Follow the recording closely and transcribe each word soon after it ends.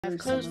I've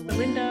closed the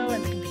window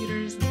and the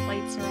computers and the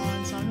lights are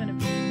on, so I'm gonna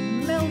be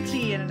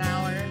melty in an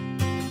hour.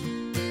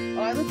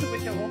 Oh, I left the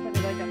window open and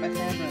I got my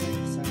fan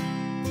running, so.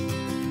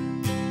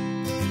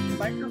 The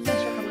microphones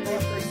are coming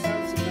off their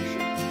sound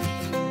suppression.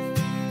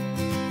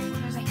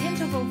 There's a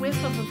hint of a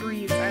whiff of a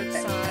breeze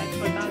outside,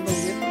 but A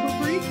whiff of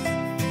a breeze?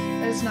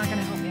 that is not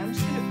gonna help me. I'm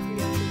just gonna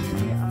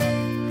preemptively fan.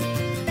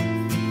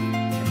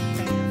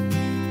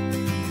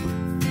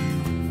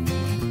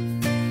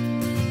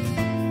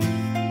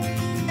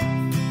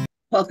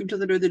 Welcome to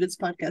the Northern Knits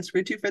Podcast.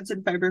 We're two friends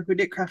in fiber who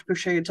knit, craft,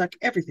 crochet, and talk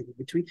everything in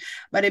between.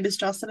 My name is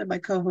Jocelyn, and my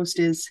co-host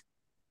is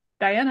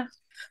Diana.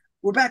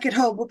 We're back at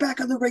home. We're back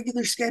on the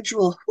regular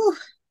schedule. Whew.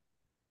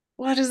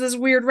 What is this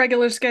weird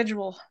regular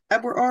schedule?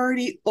 And we're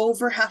already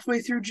over halfway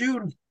through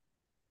June.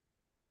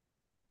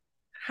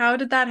 How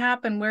did that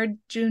happen? Where'd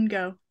June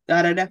go?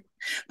 I don't know.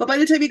 But by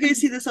the time you guys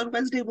see this on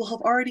Wednesday, we'll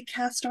have already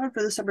cast on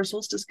for the summer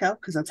solstice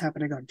count because that's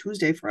happening on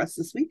Tuesday for us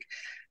this week.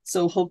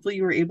 So hopefully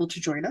you were able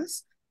to join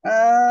us.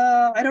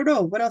 I don't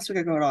know what else we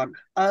got going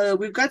on.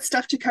 We've got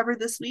stuff to cover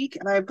this week,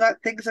 and I've got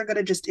things I'm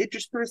gonna just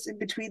intersperse in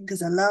between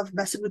because I love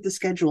messing with the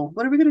schedule.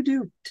 What are we gonna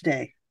do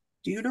today?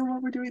 Do you know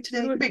what we're doing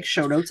today? Make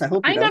show notes. I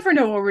hope you I never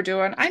know what we're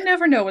doing. I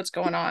never know what's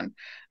going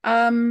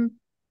on.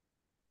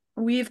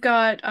 We've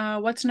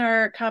got what's in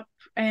our cup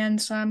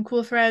and some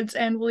cool threads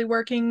and woolly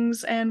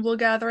workings and wool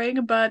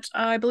gathering, but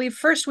I believe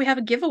first we have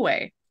a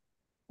giveaway.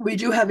 We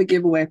do have a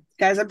giveaway,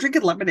 guys. I'm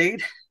drinking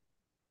lemonade.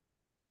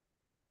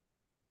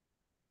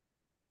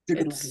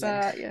 It's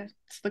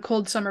the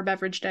cold summer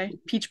beverage day.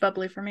 Peach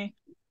bubbly for me.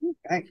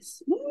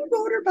 Nice.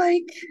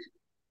 Motorbike.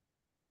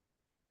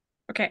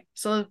 Okay,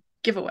 so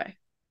giveaway.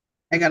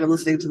 I got him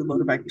listening to the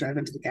motorbike drive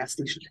into the gas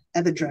station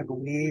and then drive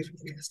away from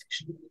the gas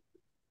station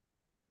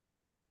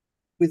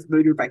with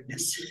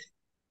motorbikeness.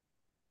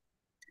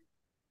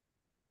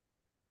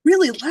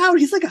 Really loud.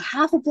 He's like a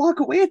half a block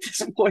away at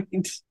this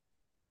point.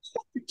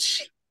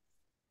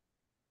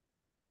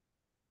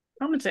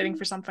 Compensating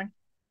for something.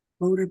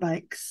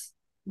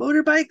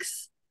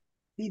 Motorbikes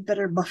need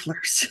better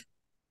mufflers.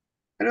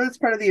 I know that's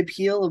part of the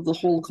appeal of the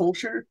whole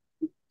culture.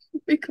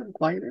 Make them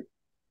quieter.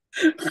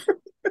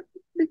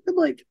 Make them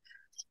like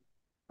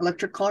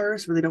electric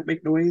cars where they don't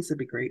make noise. That'd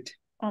be great.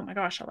 Oh my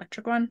gosh,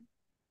 electric one.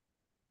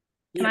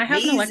 Can Yeah, I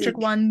have an electric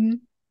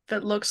one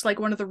that looks like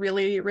one of the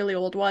really, really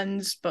old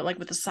ones, but like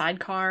with a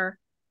sidecar?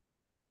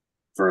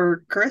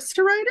 For Chris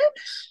to ride it?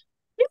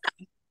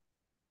 Yeah.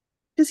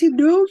 Does he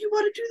know you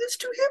want to do this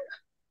to him?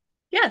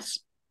 Yes.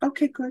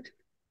 Okay, good.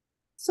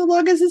 So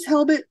long as his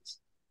helmet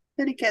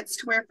that he gets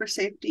to wear for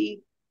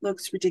safety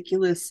looks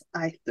ridiculous,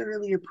 I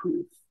thoroughly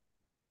approve.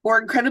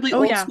 Or incredibly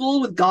old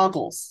school with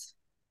goggles.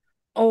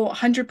 Oh,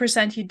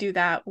 100% he'd do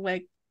that,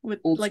 like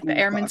with Old like the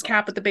school airman's goggles.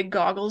 Cap with the big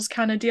goggles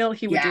kind of deal.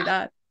 He would do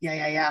that.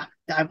 Yeah.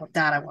 I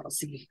want to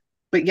see.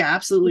 But yeah,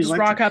 absolutely. We'll just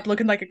rock up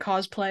looking like a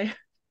cosplay.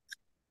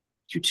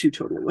 You two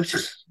totally would.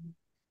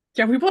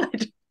 Yeah, we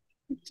would.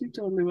 You two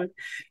totally would.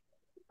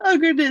 Oh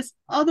goodness.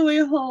 On the way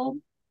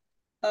home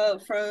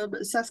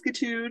from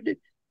Saskatoon,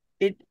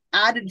 it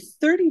added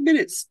 30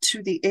 minutes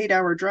to the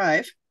 8-hour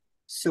drive.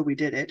 So we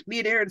did it. Me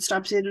and Aaron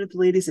stopped in with the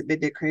ladies at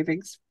Midnight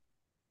Cravings.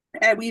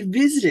 And we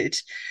visited.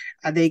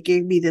 And they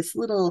gave me this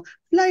little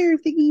flyer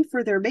thingy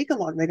for their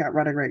make-along they got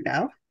running right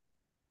now.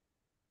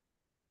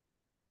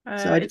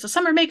 It's a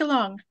summer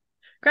make-along.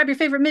 Grab your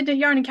favorite midnight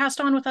yarn and cast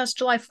on with us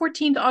July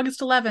 14th to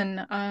August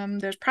 11.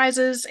 There's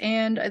prizes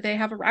and they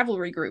have a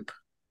Ravelry group.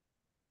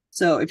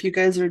 So if you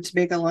guys are into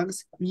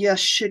make-alongs, you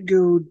should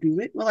go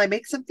do it. Will I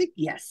make something?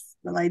 Yes.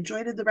 Will I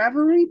join in the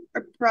Ravelry?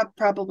 Or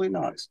probably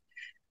not.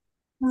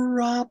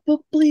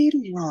 Probably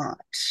not.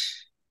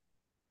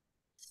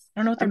 I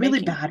don't know what they're I'm really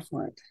making. bad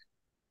for it.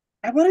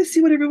 I want to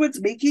see what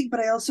everyone's making, but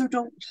I also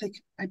don't like.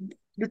 I'm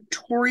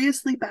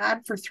notoriously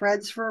bad for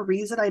threads for a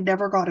reason. I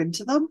never got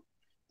into them.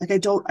 Like I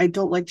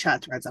don't like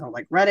chat threads. I don't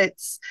like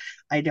Reddits.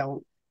 I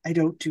don't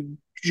do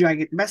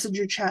giant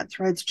messenger chat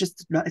threads.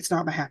 It's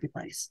not my happy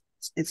place.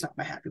 It's not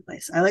my happy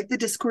place. I like the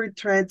Discord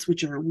threads,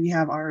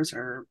 ours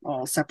are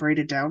all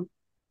separated down.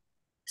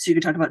 So you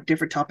can talk about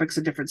different topics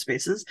in different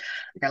spaces.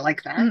 Like I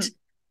like that.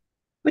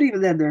 But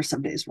even then, there are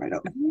some days where I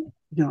don't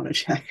want to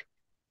check.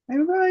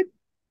 I'm not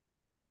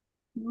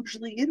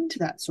usually into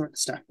that sort of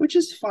stuff, which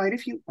is fine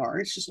if you are.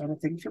 It's just not a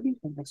thing for me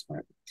for the most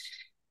part.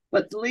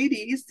 But the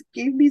ladies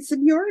gave me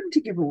some yarn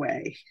to give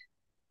away.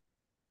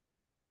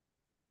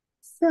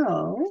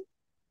 So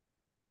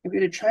I'm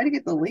going to try to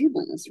get the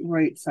labels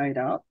right side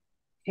up.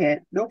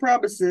 No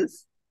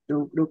promises.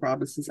 No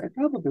promises. I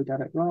probably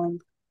done it wrong.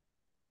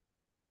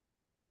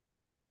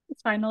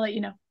 It's fine. I'll let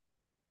you know.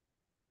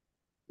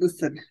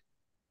 Listen,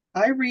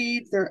 I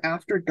read their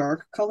After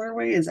Dark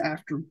colorway as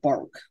After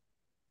Bark.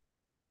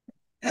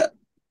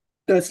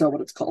 That's not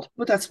what it's called,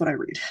 but that's what I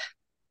read.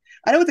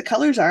 I know what the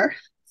colors are.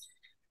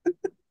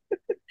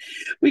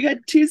 We got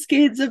 2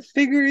 skeins of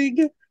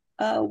figuring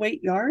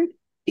weight yarn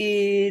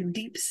in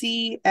deep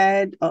sea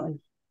and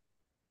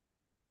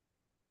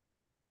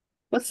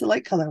what's the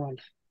light color one?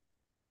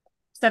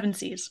 7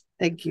 Seas.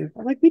 Thank you.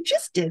 I'm like, we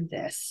just did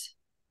this.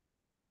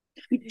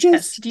 We Yes,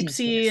 just deep did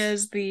sea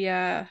this. is the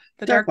Dark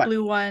dark one.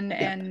 blue one,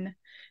 Yep. and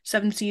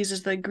seven seas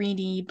is the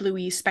greeny,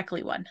 bluey,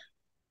 speckly one.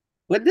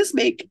 Would this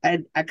make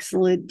an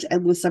excellent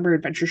endless summer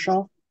adventure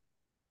shawl?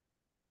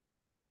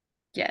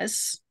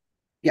 Yes.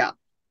 Yeah.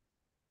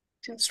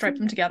 Just Stripe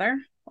them together.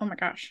 Oh my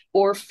gosh.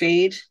 or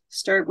fade.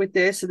 Start with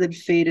this and then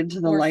fade into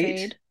the Or light.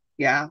 fade.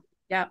 Yeah,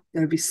 Yeah. that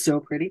would be so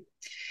pretty.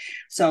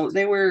 So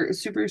they were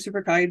super,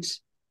 super kind,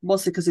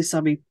 mostly because they saw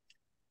me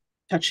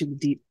touching the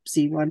deep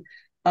sea one.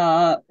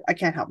 I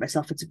can't help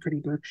myself. It's a pretty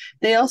blue.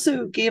 They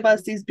also gave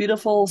us these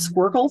beautiful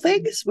squircle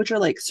things, which are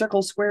like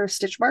circle square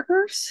stitch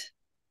markers.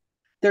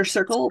 They're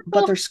circle,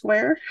 but Oh, they're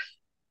square.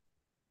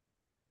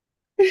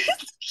 It's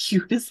the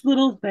cutest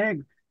little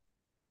thing.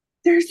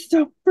 They're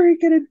so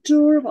freaking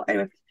adorable.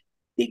 Anyway,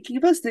 they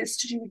gave us this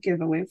to do a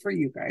giveaway for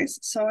you guys.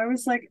 So I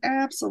was like,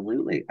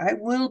 absolutely, I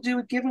will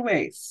do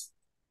giveaways.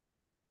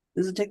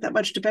 Doesn't take that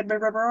much to bend my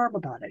rubber arm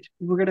about it.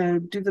 We're gonna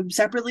do them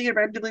separately and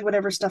randomly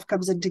whenever stuff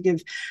comes in to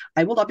give.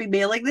 I will not be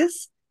mailing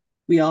this.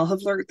 We all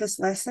have learned this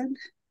lesson.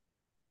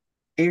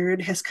 Aaron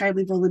has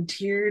kindly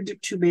volunteered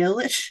to mail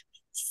it.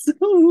 So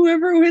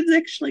whoever wins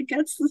actually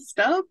gets the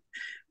stuff.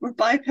 We're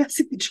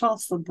bypassing the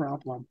Jocelyn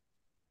problem.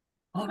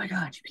 Oh my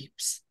god, you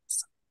peeps.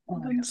 Oh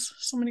my god. gremlins.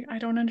 So many. I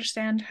don't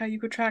understand how you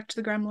could track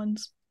the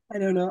gremlins. I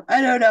don't know.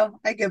 I don't know.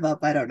 I give up.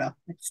 I don't know.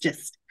 It's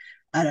just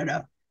I don't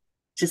know.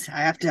 Just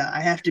I have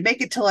to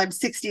make it till I'm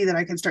 60 that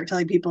I can start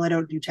telling people I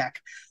don't do tech.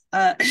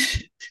 Uh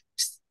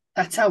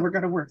that's how we're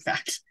gonna work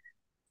that.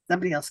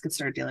 Somebody else can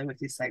start dealing with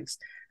these things.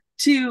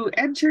 To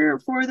enter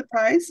for the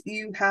prize,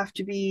 you have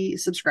to be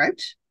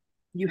subscribed.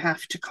 You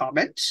have to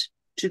comment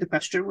to the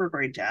question we're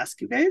going to ask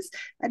you guys,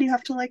 and you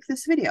have to like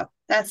this video.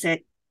 That's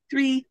it.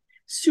 Three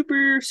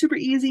super, super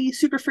easy,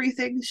 super free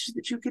things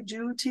that you can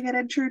do to get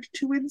entered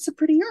to win some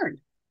pretty yarn.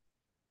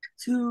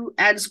 To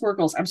add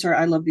squircles. I'm sorry,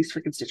 I love these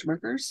freaking stitch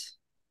markers.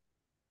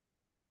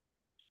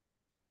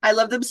 I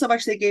love them so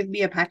much they gave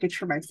me a package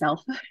for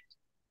myself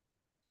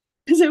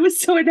because I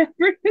was so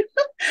enamored.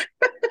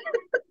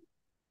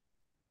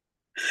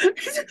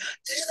 Did you look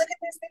at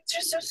these things?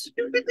 They're so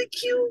stupidly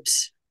cute.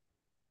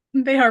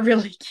 They are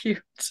really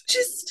cute.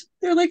 Just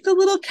they're like the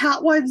little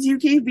cat ones you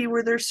gave me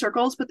where they're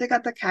circles, but they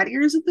got the cat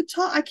ears at the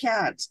top. I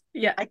can't.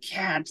 Yeah. I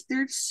can't.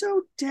 They're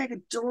so dang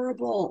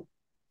adorable.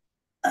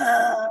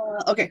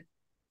 Okay.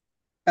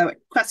 Oh, wait.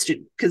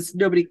 Question, because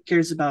nobody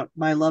cares about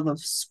my love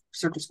of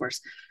circle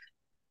squares.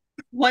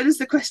 What is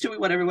the question we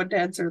want everyone to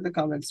answer in the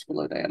comments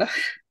below, Diana?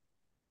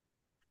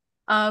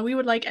 We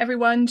would like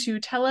everyone to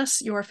tell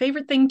us your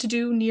favorite thing to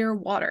do near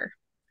water,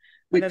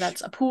 whether Which,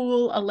 that's a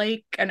pool, a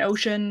lake, an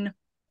ocean,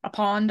 a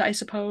pond, I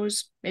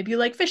suppose. Maybe you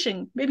like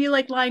fishing. Maybe you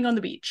like lying on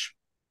the beach.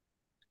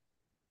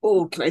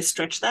 oh, can I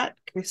stretch that?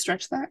 Can I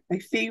stretch that? My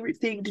favorite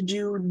thing to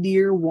do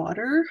near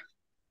water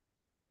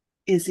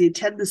is to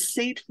attend the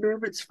St.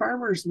 Norbert's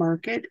Farmers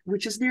Market,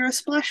 which is near a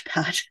splash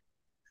pad.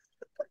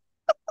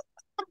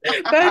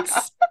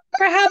 That's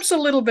perhaps a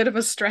little bit of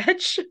a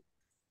stretch.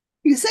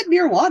 You said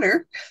near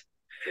water.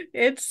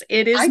 It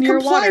is I near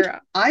complied.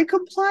 water. I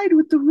complied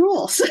with the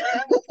rules.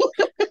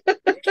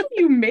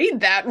 You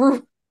made that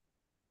rule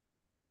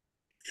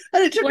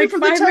And it took me like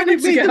from the five time I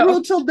minutes made the rule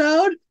ago. till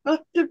now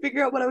to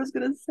figure out what I was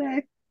going to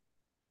say.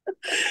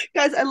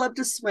 Guys, I love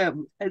to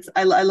swim.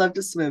 I love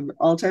to swim.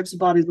 All types of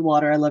bodies of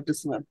water. I love to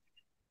swim.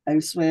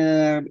 I've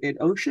swam in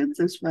oceans.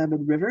 I've swam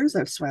in rivers.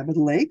 I've swam in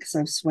lakes.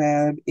 I've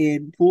swam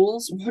in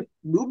pools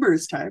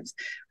numerous times.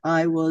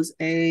 I was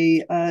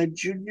a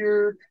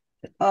junior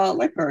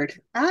lifeguard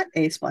at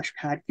a splash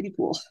pad kiddie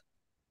pool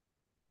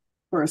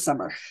for a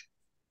summer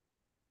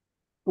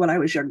when I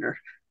was younger.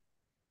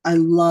 I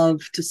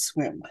love to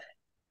swim.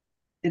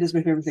 It is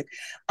my favorite thing.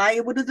 I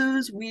am one of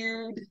those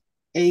weird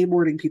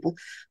morning people.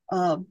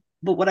 But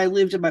when I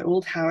lived in my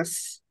old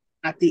house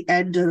at the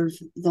end of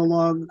the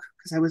long,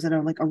 because I was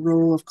in like a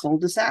row of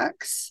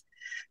cul-de-sacs.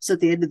 So at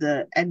the end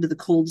of the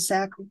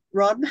cul-de-sac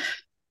run,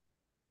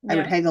 I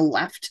would Yeah. hang a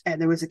left,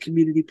 and there was a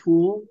community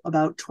pool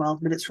about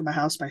 12 minutes from my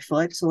house by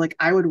foot. So like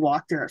I would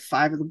walk there at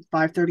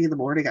 5:30 in the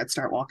morning. I'd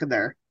start walking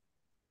there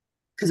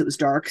because it was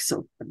dark,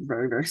 so I'm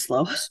very, very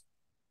slow.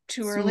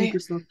 Too early. Super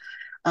slow.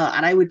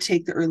 And I would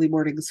take the early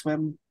morning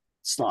swim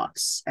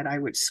slots and I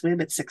would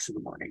swim at 6 in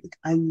the morning.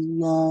 I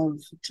love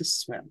to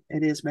swim.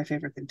 It is my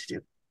favorite thing to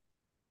do.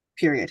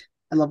 Period.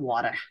 I love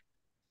water.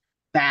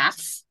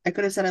 Baths. I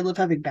could have said I love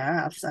having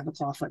baths. I have a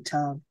clawfoot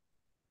tub.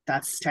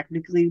 That's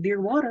technically near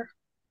water.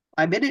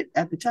 I'm in it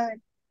at the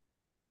time.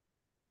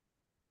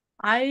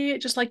 I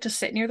just like to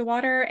sit near the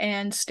water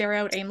and stare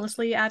out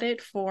aimlessly at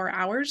it for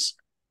hours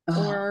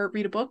Oh, or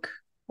read a book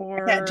I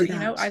can't or, do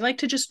that. I like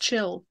to just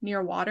chill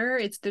near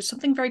water. There's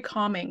something very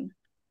calming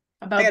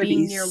I about gotta be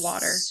being near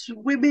water.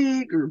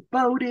 swimming or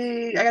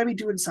boating. I gotta be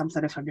doing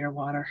something if I'm near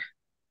water.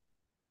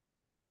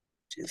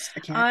 Just I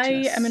can't I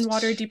am in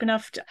water just deep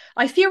enough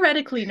I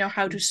theoretically know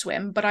how to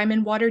swim, but I'm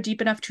in water deep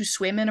enough to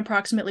swim in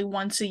approximately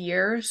once a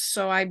year,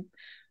 so I'm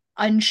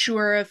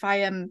unsure if I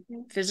am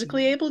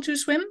physically able to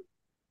swim.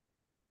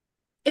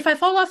 If I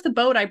fall off the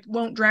boat, I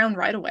won't drown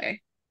right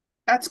away.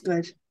 that's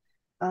good.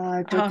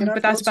 Don't get on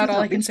But that's boats about all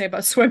I without can me. say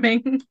about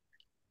swimming.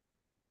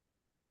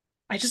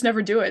 I just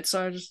never do it,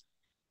 so it's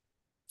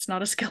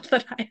not a skill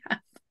that I have.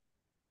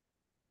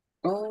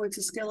 Oh, it's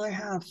a skill I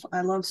have.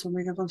 I love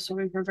swimming. I've loved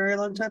swimming for a very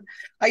long time.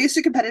 I used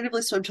to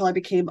competitively swim till I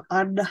became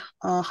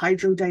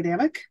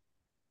unhydrodynamic.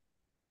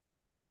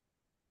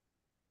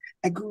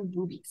 I grew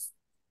boobies.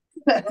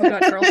 You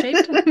got girl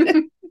shaped.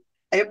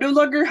 I am no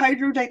longer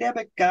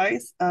hydrodynamic,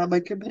 guys. My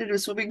competitive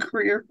swimming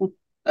career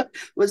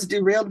was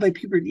derailed by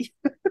puberty.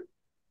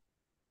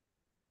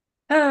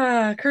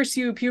 Curse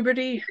you,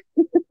 puberty.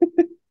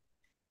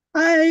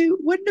 I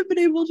wouldn't have been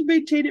able to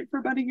maintain it for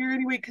about a year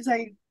anyway because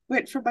I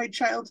went from my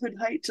childhood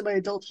height to my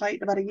adult height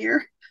in about a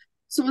year.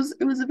 So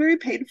it was a very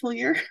painful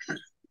year.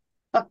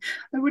 I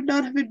would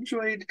not have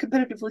enjoyed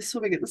competitively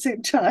swimming at the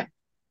same time.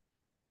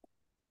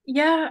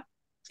 Yeah,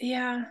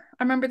 yeah.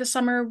 I remember the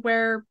summer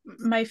where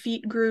my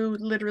feet grew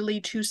literally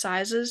two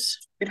sizes,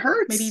 It maybe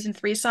hurts. even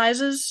three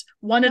sizes,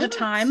 one It at a hurts.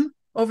 time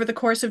over the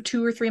course of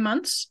 2 or 3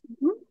 months.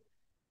 Mhm.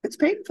 It's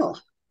painful.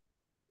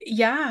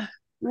 Yeah,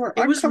 You're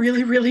it was uncomfortable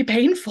really, really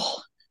painful.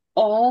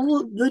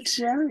 all the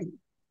time.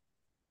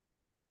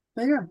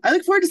 But yeah, I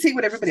look forward to seeing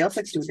what everybody else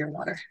likes to do in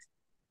underwater.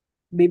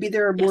 Maybe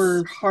there are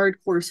more Yes.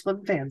 hardcore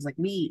swim fans like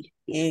me.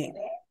 Yeah.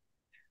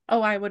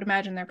 Oh, I would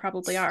imagine there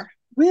probably are.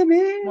 More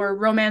Women.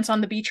 romance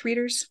on the beach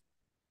readers.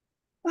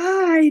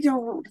 I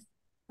don't.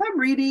 I'm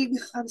reading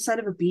on the side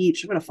of a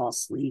beach. I'm gonna fall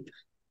asleep.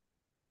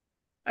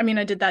 I mean,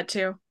 I did that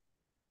too.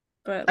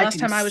 But I last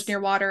can. time I was near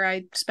water,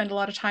 I spent a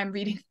lot of time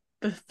reading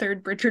the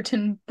third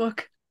Bridgerton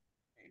book.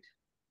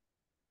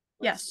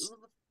 Yes,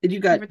 And you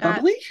over got that.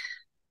 bubbly?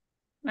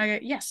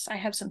 Yes, I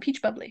have some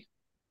peach bubbly.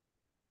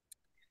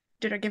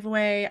 Did our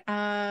giveaway?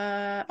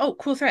 Oh,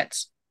 cool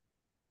threads.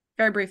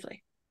 Very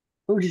briefly.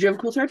 Oh, did you have a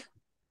cool thread?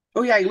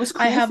 Oh yeah, it was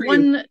I cool have for you.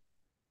 one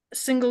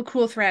single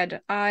cool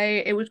thread.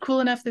 It was cool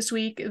enough this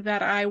week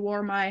that I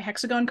wore my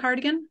hexagon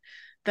cardigan,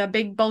 the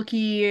big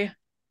bulky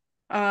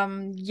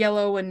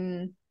yellow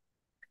and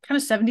kind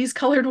of 70s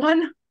colored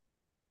one.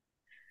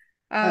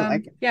 I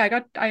like it. Yeah,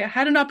 I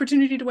had an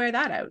opportunity to wear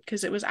that out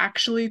because it was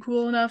actually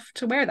cool enough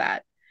to wear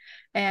that.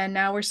 And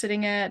now we're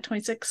sitting at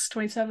 26,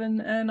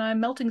 27, and I'm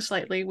melting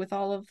slightly with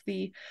all of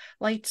the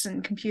lights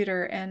and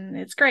computer, and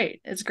it's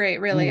great. It's great,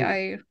 really. Mm.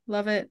 I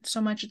love it so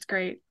much. It's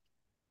great.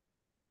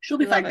 She'll I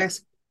be fine, love it.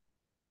 guys.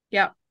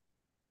 Yeah,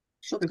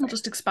 She'll be it'll fine.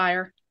 just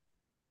expire.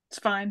 It's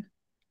fine.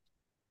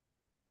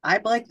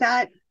 I'm like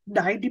that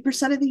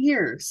 90% of the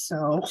year.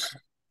 So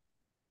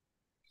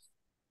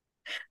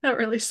That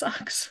really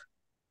sucks.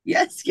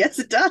 yes, yes,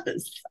 it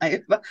does. I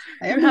You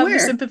am have the aware.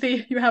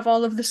 sympathy. You have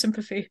all of the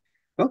sympathy.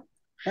 Oh,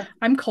 yeah,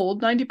 I'm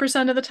cold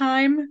 90% of the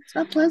time. it's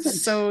not pleasant.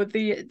 So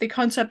the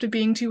concept of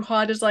being too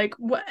hot is like,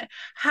 what,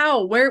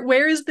 how?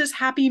 Where is this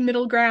happy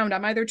middle ground?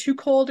 I'm either too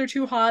cold or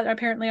too hot.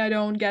 Apparently I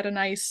don't get a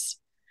nice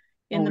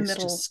in Oh, the it's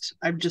middle. just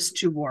I'm just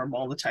too warm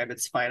all the time.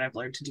 It's fine. I've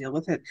learned to deal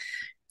with it.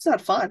 It's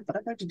not fun, but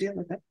I've learned to deal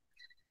with it.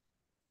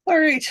 All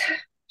right.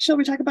 Shall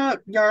we talk about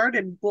yarn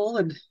and wool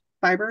and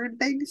fiber and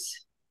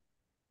things?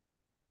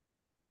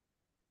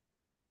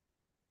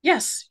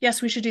 Yes,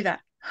 yes, we should do that.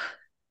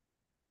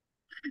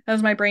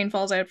 As my brain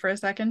falls out for a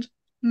second.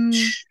 Mm,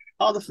 Shh,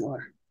 on the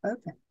floor.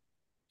 Okay.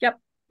 yep,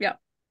 yep.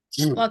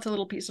 Mm. Lots of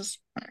little pieces.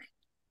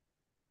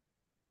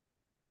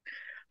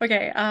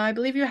 Okay, I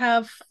believe you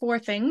have four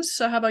things.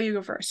 So how about you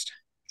go first?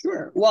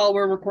 Sure. While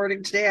we're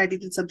recording today, I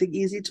needed something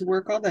easy to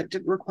work on that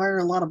didn't require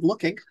a lot of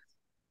looking.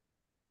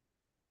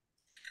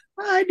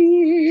 I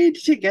need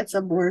to get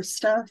some more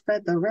stuff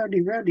at the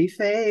roundy roundy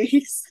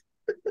face.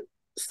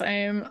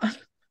 Same.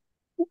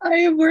 I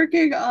am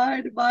working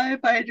on my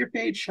find your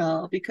page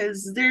shawl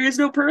because there is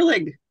no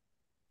purling.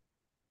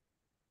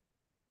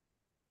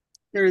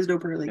 There is no I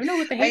purling. don't know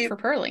what the I hate am for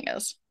purling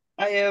is.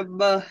 I am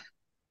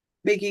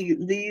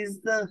making these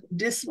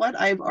this one.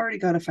 I've already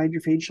got a find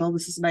your fade shawl.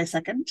 This is my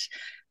second.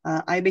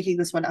 I'm making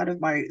this one out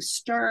of my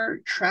Star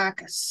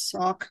Track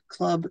Sock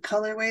Club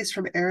colorways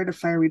from Erin of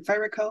Fireweed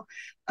Fiber Co.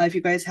 If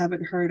you guys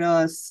haven't heard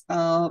us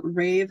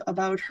rave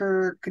about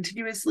her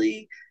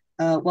continuously,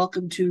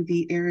 welcome to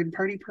the Erin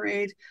Party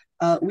Parade.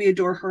 We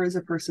adore her as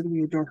a person.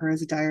 We adore her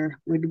as a dyer.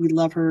 We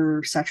love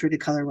her saturated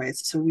colorways.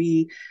 So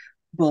we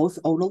both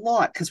own a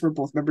lot because we're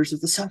both members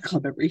of the sock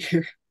club every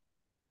year.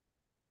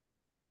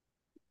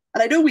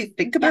 And I know we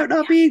think Yeah, about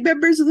not being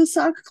members of the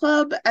soccer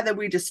club, and then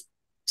we just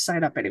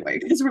sign up anyway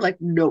because we're like,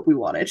 nope, we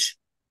want it.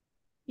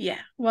 yeah.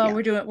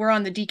 Well, Yeah, we're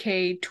on the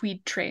DK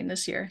tweed train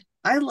this year.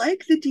 I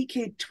like the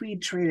DK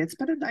Tweed trade. It's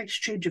been a nice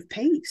change of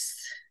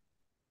pace.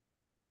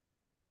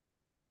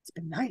 It's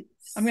been I'm nice.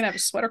 gonna have a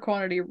sweater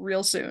quantity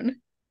real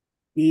soon.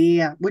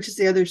 Yeah, which is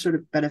the other sort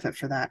of benefit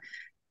for that.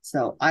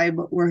 So I'm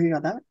working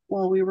on that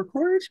while we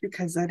record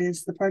because that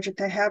is the project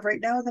I have right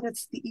now that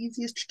it's the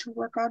easiest to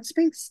work on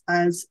space.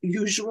 As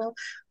usual,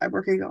 I'm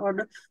working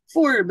on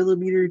 4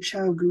 millimeter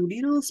Chow Gu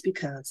needles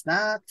because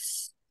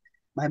that's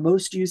my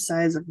most used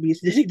size of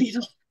knitting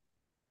needle.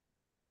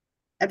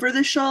 And for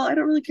this shawl, I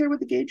don't really care what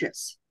the gauge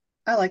is.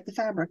 I like the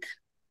fabric.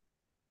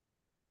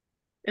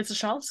 It's a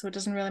shawl, so it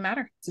doesn't really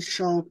matter. It's a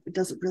shawl. It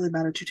doesn't really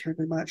matter too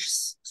terribly much,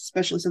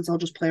 especially since I'll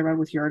just play around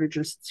with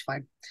yardages. It's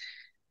fine.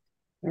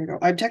 There we go.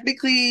 I'm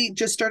technically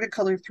just started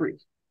color 3.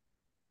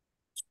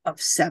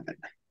 of 7.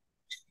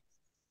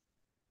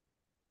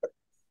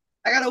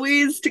 I got a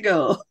ways to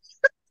go.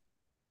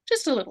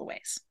 Just a little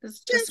ways.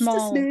 It's a Just a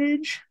small,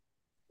 smidge.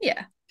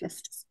 yeah.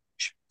 Just a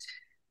smidge.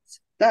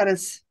 That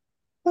is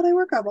what I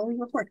work on while we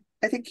record.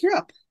 I think you're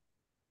up.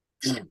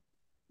 All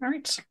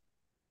right.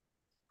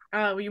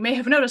 You may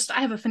have noticed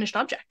I have a finished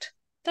object.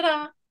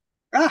 Ta-da!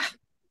 Ah,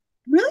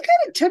 I'm really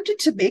kind of tempted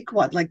to make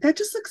one. Like that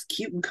just looks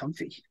cute and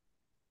comfy.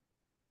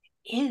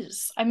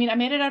 Is. I mean, I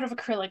made it out of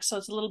acrylic, so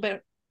it's a little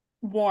bit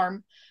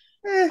warm.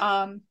 Eh,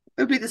 Um,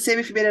 it would be the same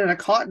if you made it out of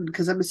cotton,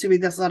 because I'm assuming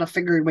that's not a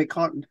fingering weight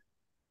cotton.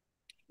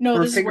 no,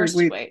 Or a this is fingering worsted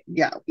weight. weight.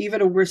 Yeah,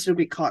 even a worsted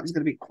weight cotton is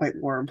going to be quite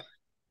warm.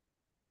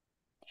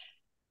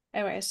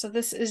 Anyway, so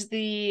this is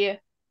the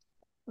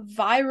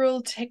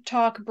viral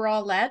TikTok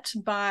bralette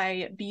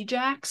by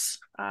Bjax,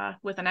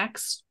 with an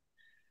X.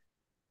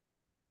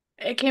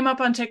 It came up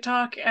on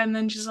TikTok, and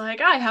then she's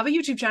like, I have a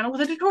YouTube channel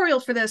with a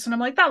tutorial for this. And I'm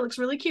like, that looks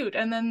really cute.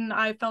 And then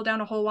I fell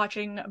down a hole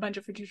watching a bunch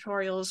of her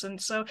tutorials.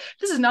 And so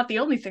this is not the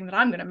only thing that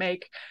I'm going to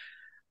make.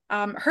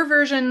 Her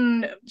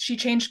version, she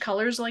changed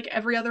colors like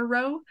every other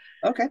row.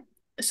 Okay.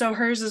 So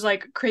hers is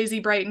like crazy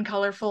bright and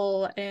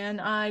colorful.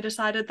 And I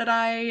decided that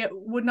I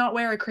would not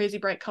wear a crazy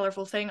bright,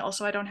 colorful thing.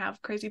 Also, I don't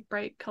have crazy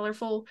bright,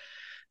 colorful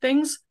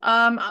things.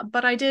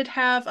 But I did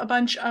have a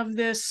bunch of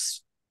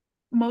this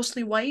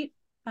mostly white.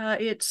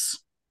 It's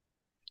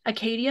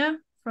Acadia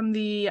from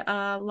the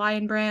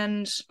Lion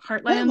Brand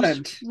Heartland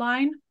Portland.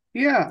 line.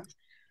 Yeah.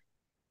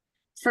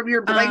 From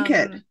your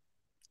blanket. Um, Because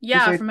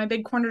yeah, from my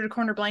big corner to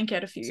corner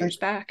blanket a few I years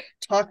back.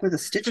 talk with a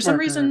For stitch some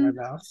marker in my reason,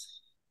 mouth.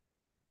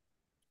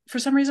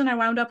 I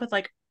wound up with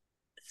like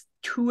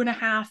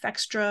 2.5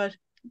 extra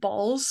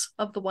balls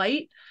of the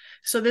white.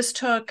 So this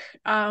took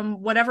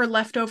whatever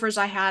leftovers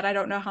I had. I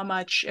don't know how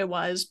much it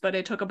was, but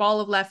it took a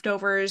ball of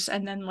leftovers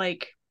and then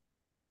like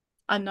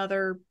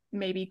another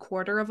maybe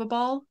quarter of a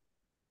ball.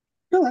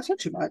 No, that's not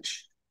too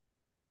much.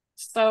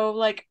 So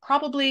like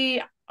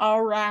probably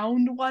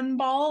around one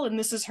ball, and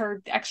this is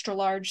her extra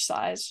large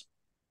size.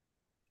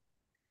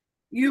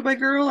 You, my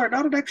girl, are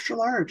not an extra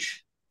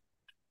large.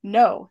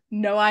 No,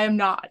 no, I am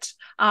not.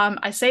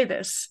 I say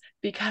this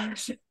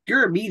because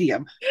You're a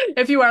medium.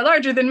 if you are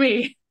larger than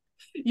me,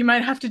 you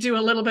might have to do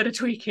a little bit of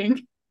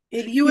tweaking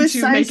In US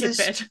to make it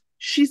sizes, fit.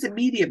 she's a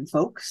medium,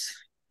 folks.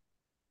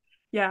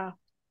 Yeah.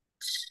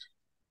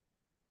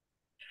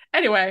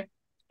 Anyway,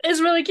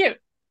 it's really cute.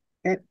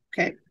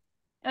 Okay.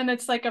 And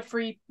it's like a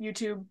free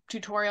YouTube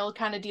tutorial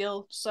kind of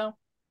deal. So,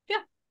 yeah.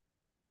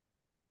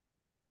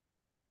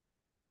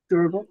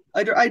 Durable.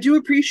 I do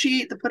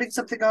appreciate the putting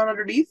something on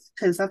underneath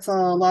because that's a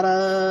It'll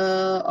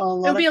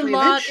lot be of a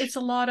lot. cleavage. It's a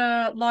lot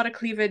of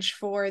cleavage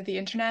for the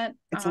internet.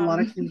 It's a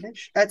lot of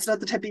cleavage. That's not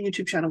the type of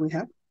YouTube channel we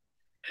have.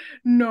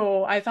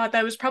 No, I thought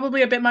that was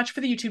probably a bit much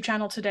for the YouTube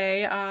channel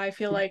today. I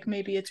feel Yeah, like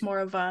maybe it's more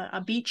of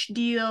a beach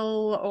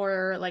deal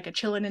or like a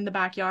chilling in the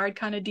backyard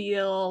kind of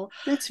deal,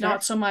 that's fair.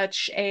 not so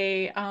much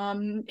a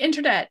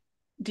internet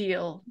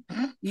deal.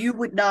 You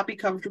would not be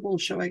comfortable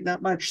showing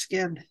that much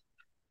skin.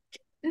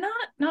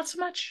 Not so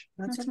much.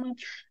 Not Not so so much.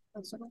 much.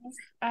 Not so much.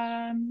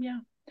 Yeah.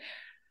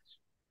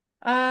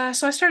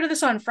 So I started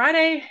this on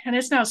Friday and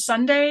it's now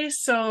Sunday,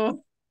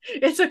 so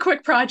it's a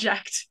quick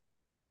project.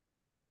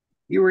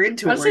 You were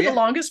into I it, would were say you? the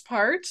longest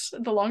part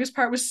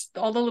was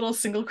all the little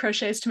single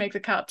crochets to make the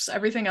cups.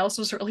 Everything else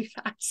was really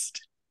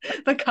fast.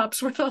 The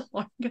cups were the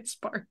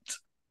longest part.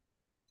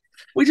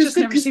 Which is Just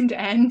good never because seemed to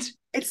end.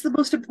 it's the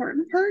most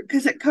important part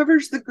because it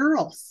covers the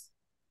girls.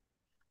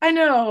 I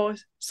know.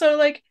 So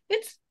like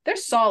they're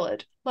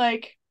solid.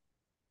 Like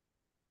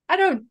I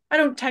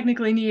don't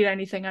technically need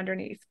anything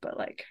underneath, but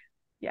like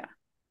yeah.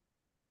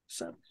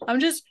 So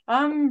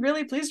I'm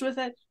really pleased with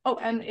it. Oh,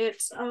 and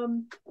it's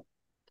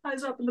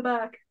ties up in the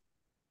back.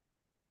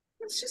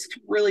 It's just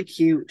really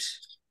cute.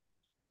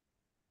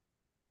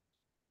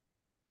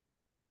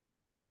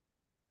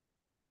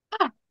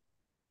 Ah,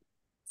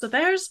 so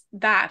there's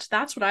that.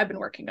 That's what I've been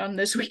working on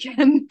this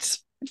weekend.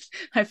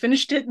 I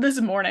finished it this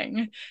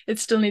morning. It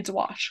still needs a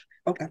wash.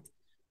 Okay,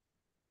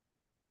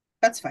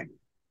 that's fine.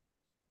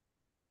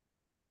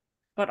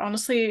 But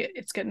honestly,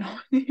 it's getting on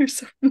here,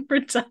 so when we're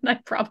done, I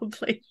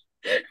probably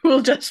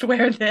will just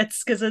wear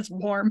this because it's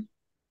warm.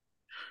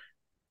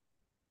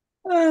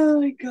 Oh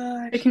my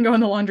god. It can go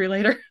in the laundry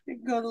later. You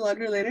can go to the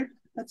laundry later.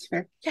 That's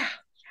fair. Yeah.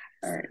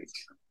 All right.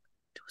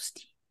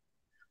 Toasty.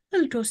 A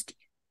little toasty.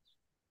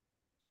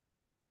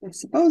 I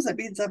suppose that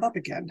means I'm up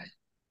again.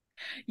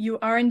 You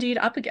are indeed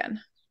up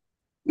again.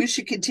 We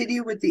should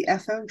continue with the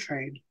FO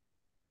train.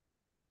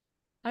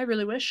 I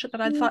really wish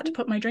that I'd thought to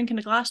put my drink in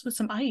a glass with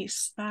some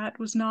ice. That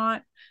was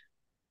not.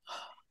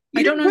 I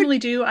You don't didn't put normally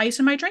do ice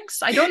in my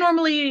drinks. I don't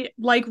normally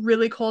like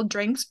really cold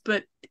drinks,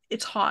 but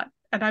it's hot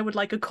and I would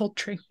like a cold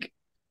drink.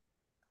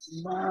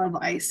 love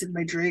ice in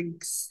my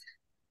drinks.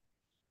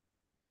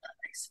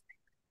 Ice.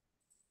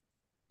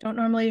 Don't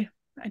normally,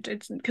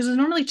 it's because it's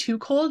normally too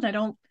cold and I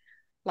don't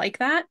like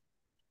that.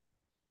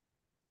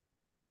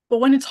 But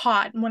when it's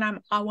hot, when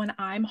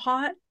I'm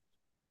hot,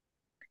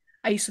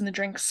 ice in the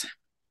drinks.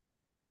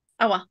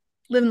 Oh well,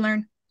 live and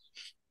learn.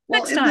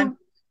 Well, Next time.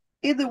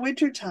 in the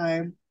winter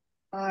time,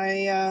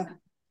 I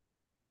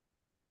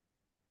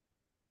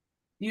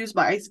use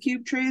my ice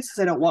cube trays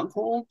because I don't want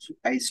cold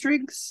ice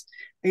drinks.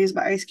 I use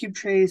my ice cube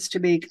trays to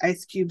make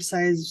ice cube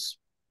size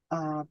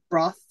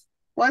broth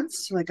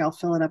ones. So, like I'll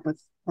fill it up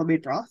with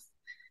homemade broth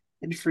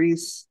and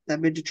freeze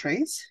them into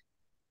trays.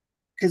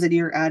 Because then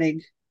you're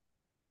adding,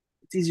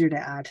 it's easier to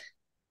add.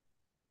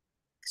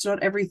 Because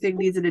not everything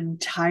needs an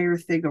entire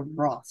thing of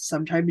broth.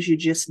 Sometimes you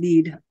just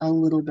need a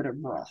little bit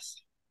of broth.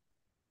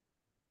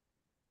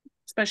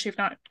 Especially if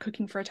not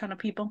cooking for a ton of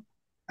people.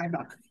 I'm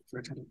not cooking for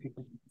a ton of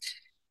people.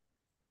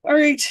 All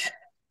right.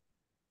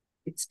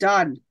 It's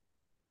done.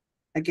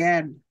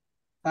 Again.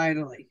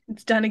 Finally.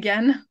 It's done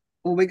again.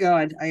 Oh my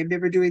god. I am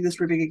never doing this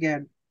ribbing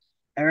again.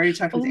 I already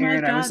talked with Oh my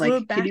Aaron. I was God, like,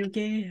 we're back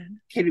again.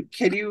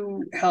 can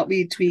you help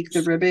me tweak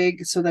the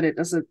ribbing so that it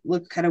doesn't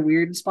look kind of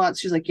weird in spots?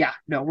 She's like, yeah,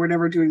 no, we're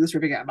never doing this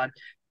ribbing.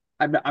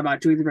 I'm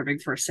not doing the ribbing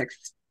for a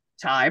sixth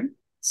time.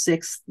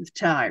 Sixth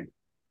time.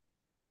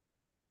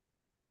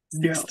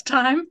 No. Sixth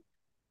time?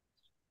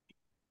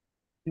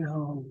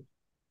 No.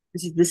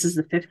 This is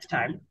the fifth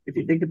time, if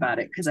you think about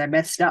it, because I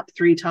messed up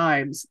 3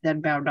 times, then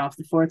bound off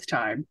the fourth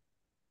time.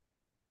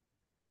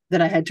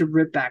 Then I had to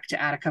rip back to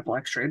add a couple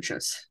extra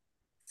inches.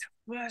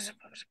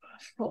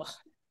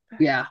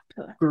 Yeah.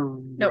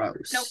 Gross. Nope.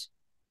 Nope.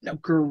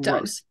 Nope.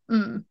 Gross.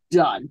 Done.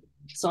 Done.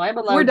 So I'm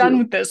allowed We're done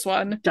with this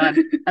one. Done.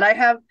 And I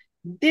have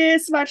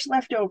this much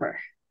left over.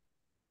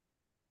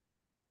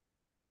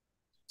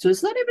 So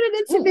it's not even an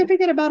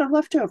insignificant amount of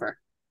leftover.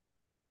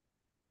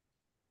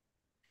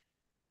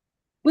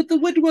 But the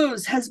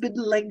windrows has been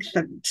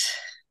lengthened.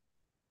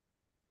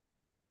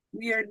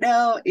 We are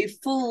now a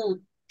full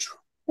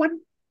 20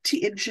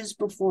 inches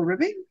before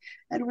ribbing,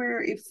 and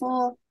we're a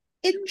full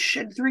 1.75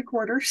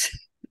 inches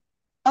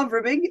of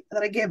ribbing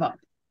that I gave up.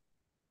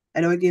 I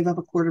know I gave up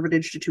 1/4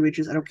 inch to 2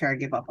 inches. I don't care. I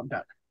gave up. I'm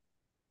done.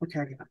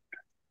 Okay, I give up.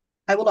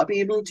 I will not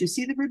be able to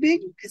see the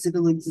ribbing because it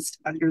will exist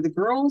under the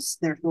girls.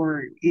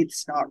 Therefore,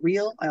 it's not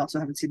real. I also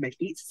haven't seen my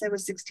feet since I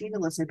was 16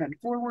 unless I bend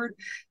forward.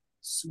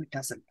 So it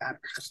doesn't matter.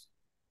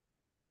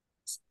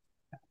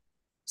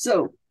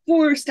 So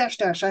for Stash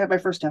Dash, I have my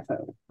first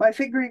FO. My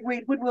fingering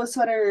weight Woodwill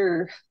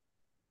sweater.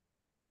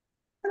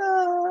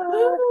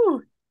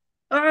 Ooh.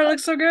 Oh, it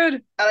looks so good.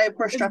 And I, of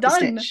course, It's dropped a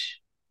done. stitch,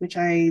 which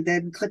I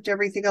then clipped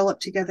everything all up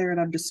together, and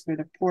I'm just going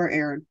to pour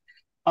Aaron.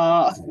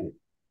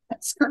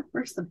 That's her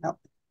first help.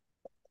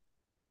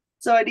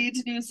 So I need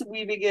to do some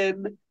weaving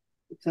in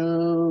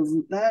because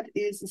that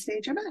is the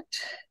stage I'm at.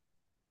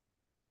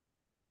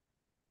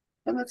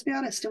 And let's be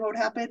honest, it won't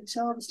happen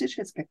until the stitch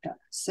gets picked up.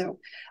 So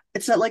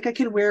it's not like I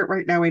can wear it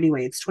right now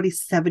anyway. It's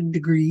 27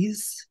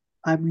 degrees.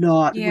 I'm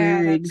not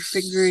wearing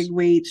fingering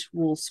weight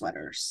wool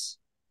sweaters.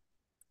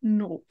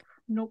 Nope.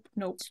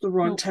 It's the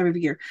wrong time of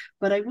year.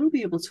 But I will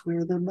be able to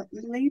wear them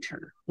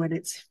later when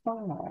it's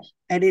fall.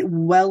 And it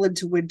well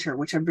into winter,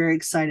 which I'm very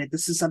excited.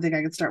 This is something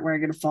I can start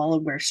wearing in fall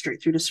and wear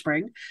straight through to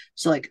spring.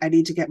 So like I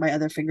need to get my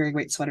other fingering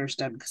weight sweaters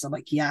done because I'm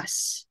like,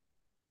 yes.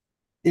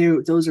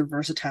 Those are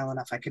versatile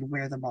enough. I can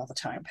wear them all the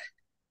time.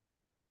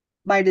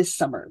 Mine is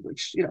summer,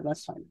 which,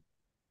 that's fine.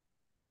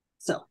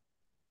 So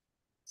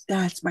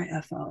that's my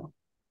FO.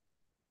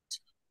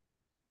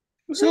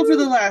 So for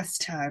the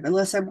last time,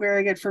 unless I'm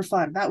wearing it for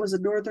fun, that was a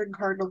Northern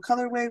Cardinal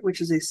colorway,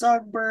 which is a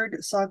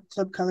Songbird Song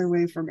Club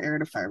colorway from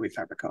Erin of Fireweed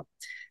Fabrico.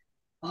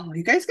 Oh,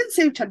 you guys can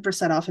save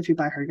 10% off if you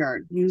buy her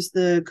yarn. Use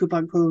the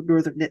coupon code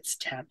Northern Knits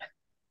 10.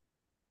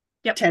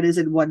 Yep. 10 is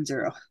in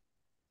 10.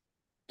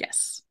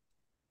 Yes.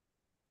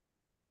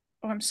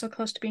 Oh, I'm so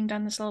close to being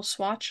done this little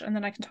swatch, and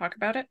then I can talk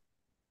about it.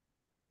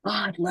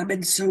 God,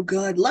 lemon's so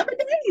good.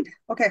 Lemonade.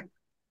 Okay.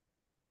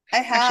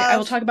 Actually, I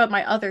will talk about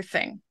my other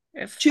thing.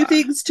 If 2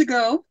 things to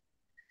go.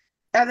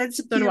 And then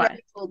some so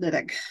theoretical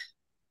knitting.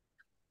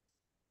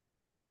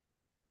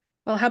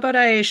 Well, how about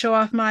I show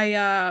off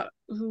my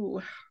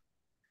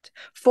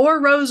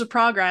 4 rows of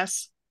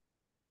progress.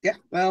 Yeah,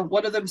 well,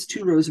 one of them's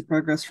 2 rows of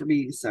progress for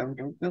me, so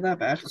don't feel that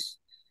bad.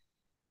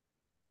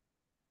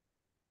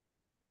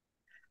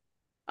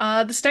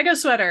 The Stego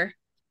sweater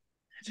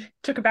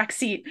took a back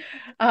seat.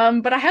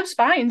 But I have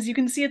spines. You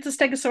can see it's a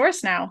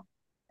Stegosaurus now.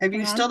 Have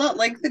you still not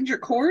lengthened your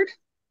cord?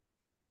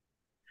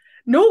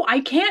 No,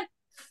 I can't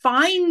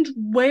find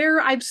where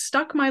I've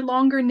stuck my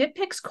longer Knit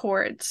Picks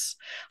cords.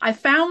 I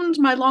found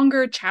my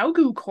longer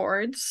Chowgoo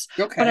cords,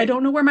 okay, but I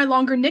don't know where my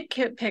longer Knit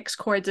Picks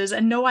cords is.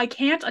 And no, I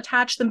can't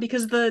attach them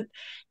because the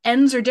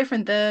ends are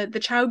different. The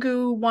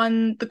Chowgoo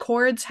one, the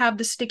cords have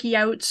the sticky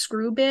out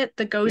screw bit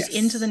that goes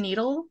into the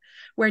needle,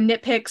 where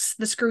Knit Picks,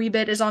 the screwy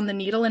bit is on the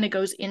needle and it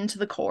goes into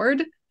the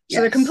cord. So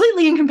they're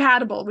completely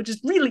incompatible, which is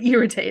really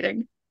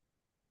irritating.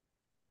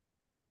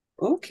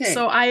 Okay.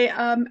 So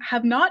I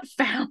have not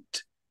found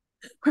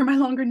where my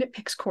longer Knit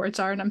Picks cords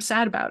are, and I'm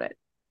sad about it.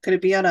 Could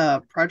it be on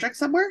a project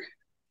somewhere?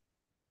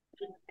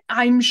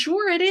 I'm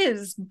sure it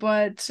is,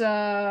 but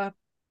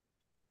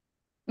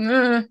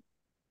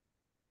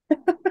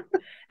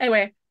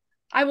anyway,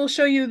 I will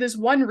show you this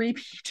one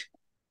repeat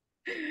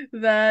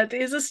that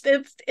is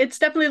it's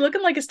definitely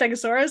looking like a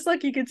Stegosaurus.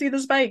 Look, you can see the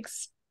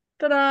spikes.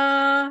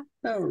 Ta-da!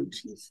 Oh,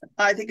 jeez.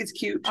 I think it's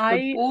cute. But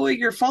boy,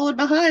 you're falling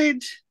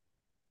behind.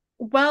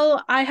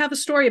 Well, I have a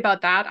story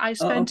about that. I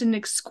spent Uh-oh. an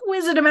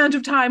exquisite amount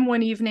of time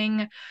one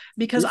evening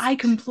because I Oof.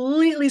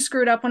 completely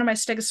screwed up one of my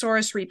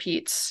Stegosaurus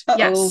repeats. Uh-oh.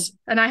 Yes,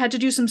 and I had to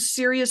do some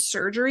serious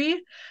surgery.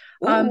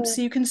 Oh,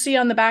 So you can see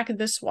on the back of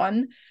this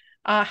one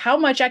how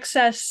much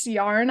excess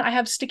yarn I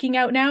have sticking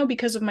out now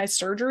because of my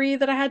surgery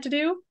that I had to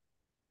do.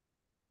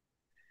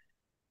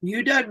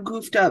 you done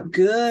goofed up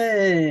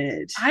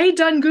good. I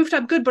done goofed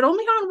up good, but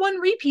only on one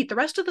repeat. The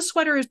rest of the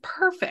sweater is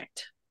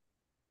perfect.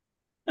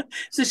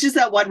 So it's just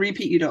that one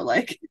repeat you don't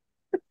like.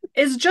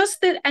 It's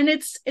just that, and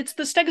it's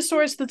the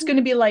Stegosaurus that's going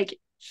to be like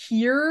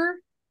here,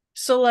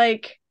 so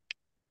like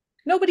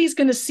nobody's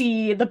going to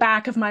see the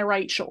back of my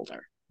right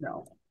shoulder.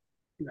 No,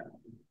 no.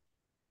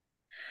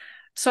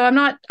 So I'm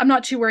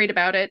not too worried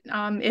about it.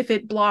 If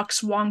it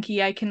blocks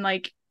wonky, I can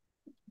like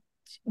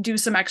do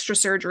some extra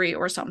surgery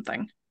or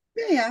something.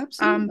 Yeah, yeah,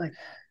 Um, absolutely.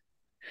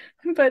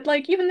 but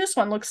like even this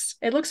one looks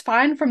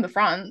fine from the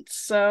front.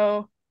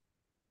 So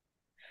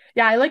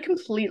yeah, I like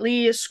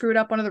completely screwed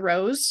up one of the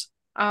rows.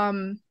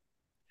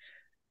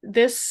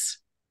 This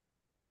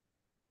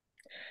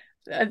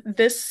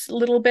this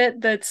little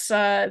bit that's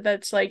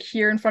like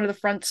here in front of the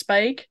front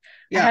spike,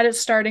 I Yeah. had it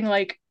starting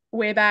like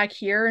way back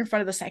here in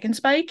front of the second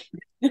spike.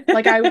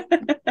 Like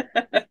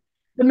the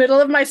middle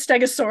of my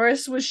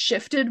Stegosaurus was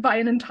shifted by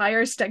an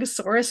entire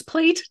Stegosaurus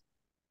plate.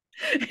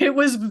 It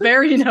was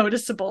very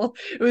noticeable.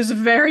 It was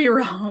very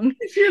wrong.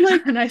 You're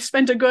like, And I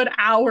spent a good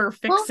hour huh?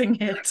 fixing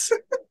it.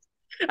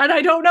 And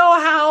I don't know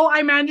how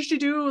I managed to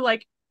do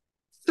like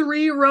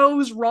 3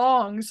 rows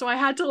wrong. So I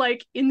had to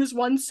like in this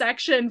one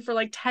section for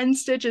like 10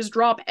 stitches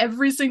drop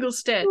every single Oh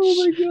stitch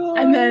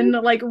my and then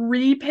God. like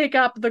re-pick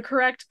up the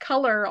correct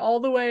color all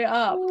the way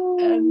up. Oh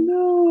And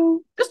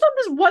no. just on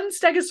this one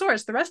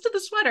Stegosaurus, the rest of the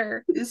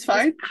sweater It's is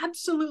fine.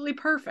 absolutely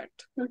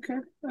perfect. Okay.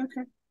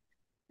 Okay.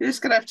 You're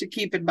just gonna have to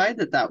keep in mind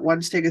that that one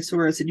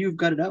Stegosaurus and you've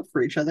got it out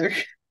for each other.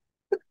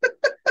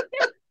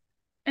 Yeah.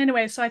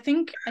 Anyway, so I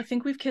think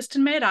we've kissed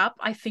and made up.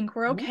 I think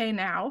we're Oh, okay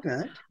now.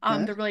 good.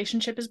 Good. The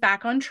relationship is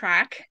back on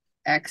track.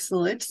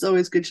 Excellent. It's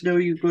always good to know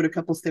you go to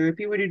couples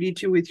therapy when you need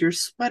to with your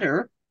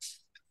sweater.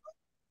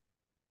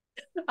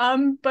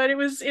 But it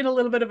was in a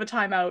little bit of a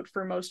timeout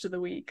for most of the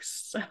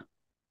weeks. So,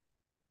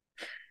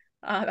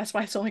 that's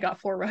why it's only got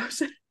 4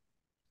 rows.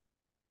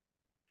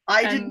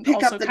 I didn't And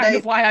pick up also the kind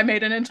of night. why I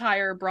made an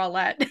entire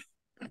bralette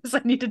because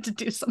I needed to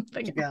do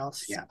something Else,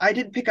 else. yeah. I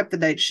didn't pick up the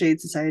Nightshade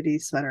Society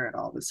sweater at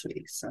all this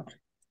week, so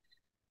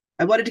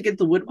I wanted to get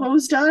the wood Oh,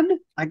 rose done.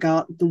 I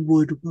got the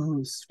wood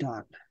rose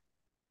done.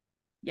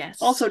 yes.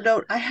 Also,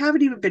 note I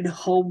haven't even been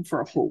home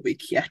for a whole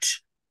week yet.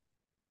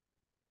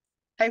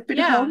 I've been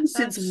Yeah, home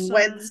since that's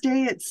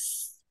Wednesday at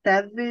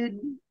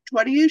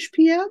 7:20ish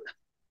p.m.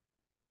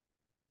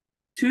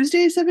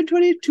 Tuesday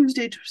 7:20,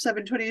 Tuesday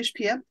 7:20ish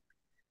p.m.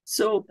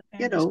 So, the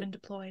family's been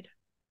deployed.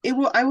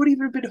 I would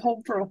even been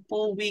home for a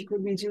full week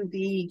when we do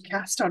the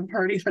cast on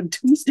party on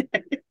Tuesday.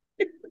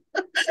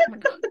 Oh my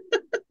god.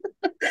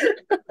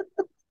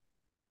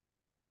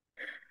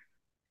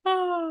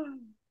 Oh.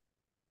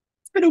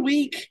 It's been a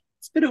week.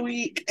 It's been a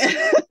week.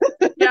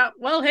 Yeah,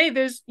 well, hey,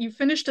 you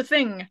finished a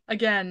thing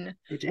again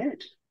I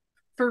did.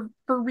 for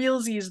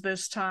realsies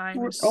this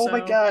time. Oh my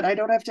So, God, I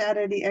don't have to add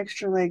any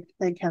extra leg,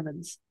 thank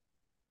heavens.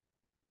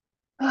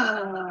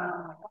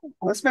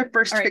 That's my all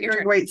first right, your fingering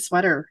turn. weight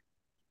sweater.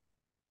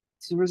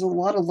 So there was a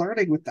lot of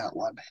learning with that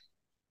one.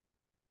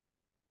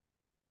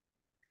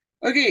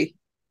 Okay,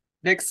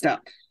 next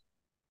up.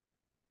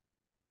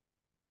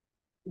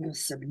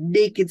 Some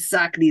naked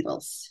sock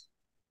needles.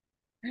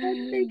 The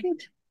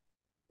Naked,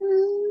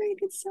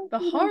 naked sock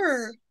needles.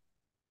 horror.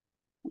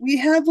 We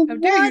have How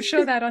dare you one.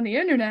 show that on the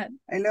internet?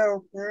 I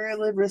know,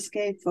 really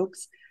risque,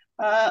 folks.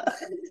 Uh,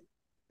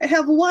 I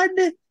have one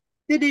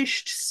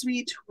finished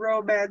sweet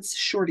romance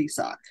shorty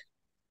sock.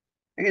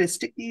 I'm gonna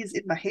stick these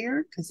in my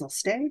hair because they'll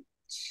stay.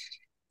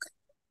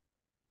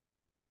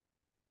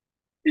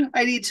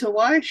 I need to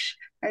wash,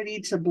 I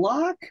need to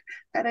block,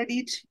 and I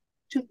need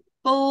to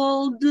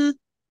fold the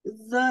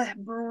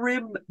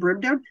brim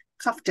down,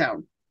 cuff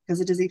down,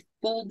 because it is a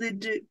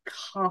folded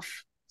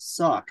cuff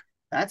sock.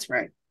 That's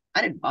right.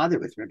 I didn't bother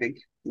with ribbing.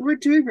 We're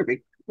doing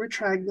ribbing. We're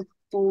trying the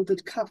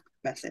folded cuff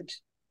method.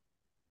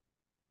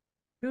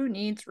 Who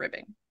needs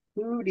ribbing?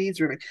 Who needs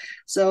ribbing?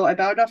 So I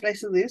bound off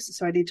nice and loose.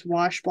 So I need to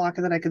wash, block,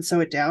 and then I can sew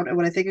it down. And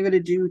what I think I'm going to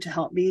do to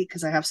help me,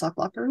 because I have sock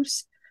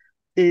blockers,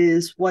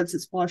 is once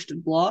it's washed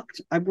and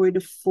blocked, I'm going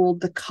to fold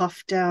the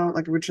cuff down,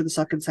 like I'm going to turn the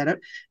sock inside out,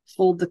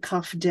 fold the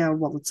cuff down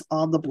while it's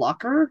on the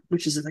blocker,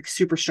 which is like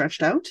super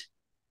stretched out,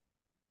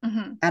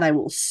 Mm-hmm. and I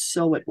will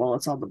sew it while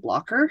it's on the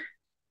blocker.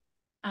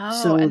 Oh,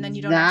 So and then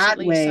you don't that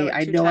accidentally sew way it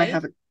I too know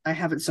tight. I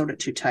haven't sewn it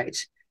too tight.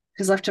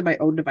 Because left to my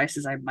own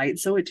devices, I might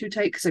sew it too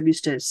tight because I'm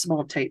used to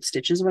small tight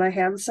stitches when I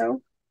hand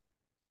sew,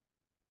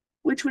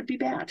 which would be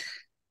bad.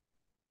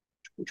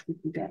 Which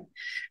would be bad.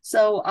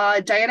 So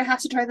Diana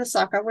has to try the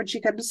sock on when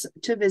she comes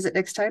to visit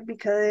next time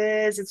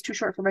because it's too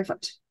short for my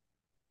foot.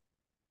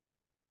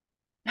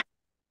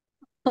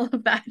 All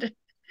of that.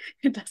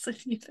 It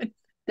doesn't even.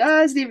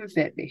 Doesn't even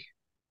fit me.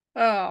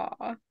 Oh,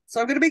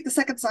 So I'm gonna make the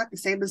second sock the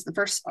same as the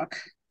first sock.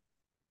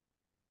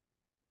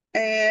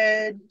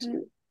 and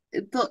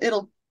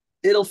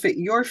it'll fit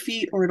your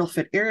feet, or it'll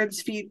fit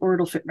Aaron's feet, or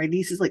it'll fit my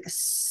niece's. Like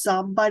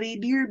somebody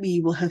near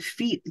me will have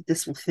feet that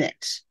this will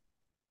fit,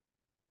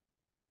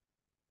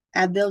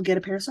 and they'll get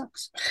a pair of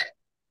socks.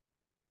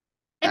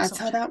 That's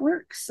how Excellent. that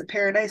works. A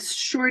pair of nice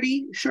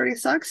shorty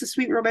socks. The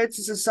Sweet Romance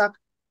is a sock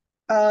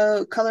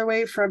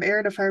colorway from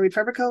Aaron of Fireweed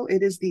Fabrico.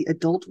 It is the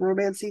adult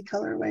romancy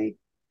colorway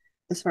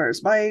as far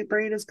as my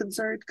brain is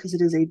concerned, because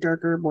it is a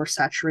darker, more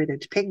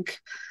saturated pink,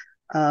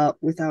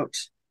 without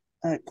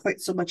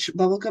quite so much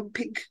bubblegum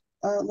pink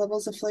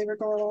levels of flavor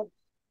going on.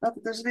 Not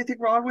that there's anything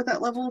wrong with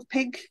that level of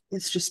pink.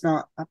 It's just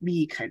not a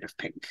me kind of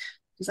pink.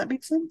 Does that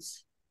make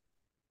sense?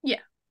 Yeah,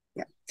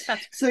 Yeah.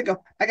 that's So there you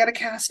go. I got a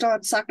cast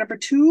on sock number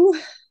 2.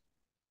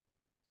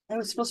 I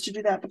was supposed to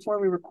do that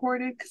before we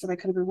recorded because then I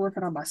could have been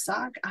working on my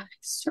sock. I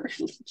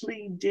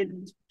certainly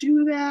didn't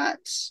do that.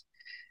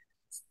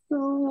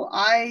 So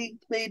I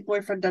played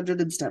Boyfriend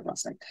Dungeon instead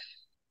last night.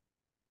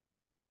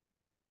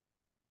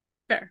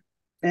 fair.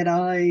 And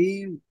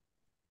I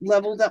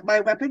leveled up my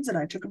weapons and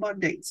I took them on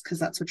dates because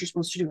that's what you're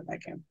supposed to do in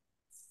that game.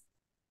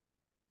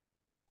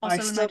 I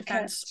Also, in my still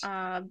defense,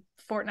 can't.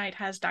 Fortnite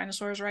has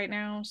dinosaurs right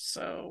now,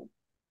 so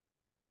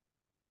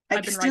I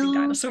I've been riding still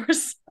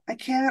dinosaurs. I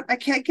can't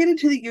get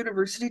into the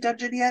university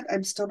dungeon yet.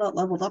 I'm still not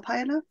leveled up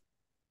high enough.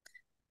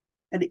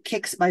 And it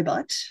kicks my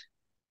butt.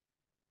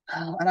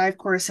 And I, of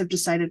course, have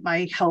decided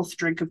my health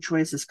drink of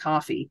choice is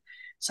coffee.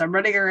 So I'm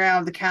running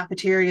around the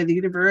cafeteria of the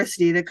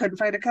university and I couldn't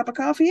find a cup of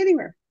coffee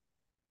anywhere.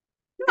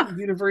 Huh,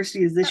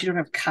 University is this? You don't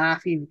have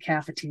coffee in the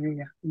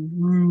cafeteria.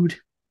 Rude.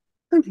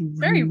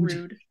 very Rude.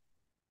 rude.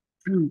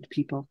 Rude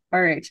people.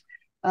 All right.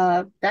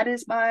 That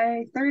is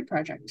my third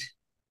project.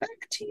 Back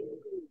to you.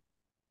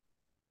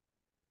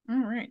 All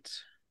right.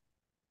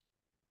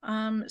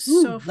 Ooh,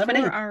 So for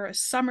lemonade. our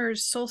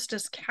summer's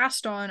solstice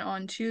cast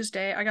on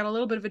Tuesday, I got a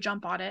little bit of a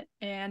jump on it,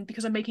 and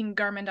because I'm making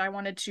garment, I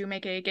wanted to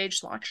make a gauge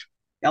swatch,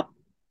 Yep.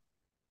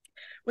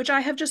 which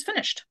I have just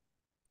finished.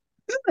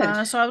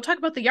 Good. So I will talk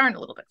about the yarn a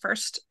little bit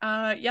first.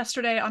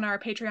 Yesterday on our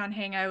Patreon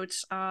hangout,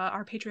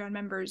 our Patreon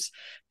members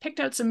picked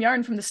out some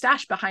yarn from the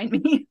stash behind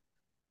me.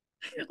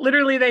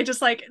 Literally, they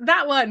just like,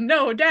 that one,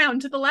 no, down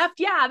to the left,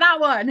 yeah, that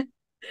one,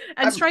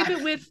 and stripe I,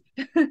 it with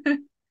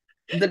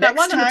the that next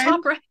one on the time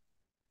top right.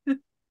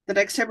 the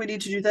next time we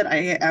need to do that,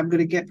 I am going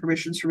to get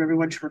permissions from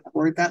everyone to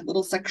record that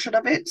little section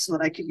of it so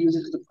that I can use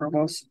it in the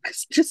promos,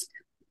 because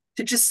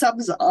it just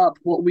sums up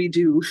what we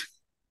do.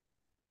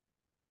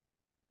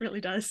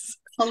 Really does.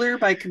 Color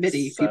by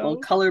committee, people. So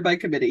Color by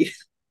committee.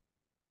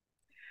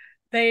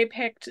 they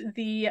picked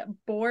the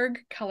Borg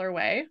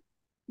colorway.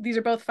 These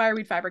are both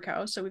Fireweed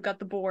Fabrico. So we've got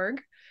the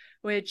Borg,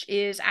 which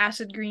is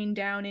acid green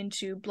down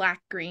into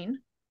black green,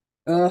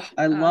 Ugh,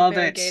 I love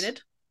it.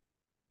 variegated.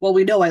 Well,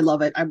 we know I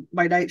love it.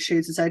 My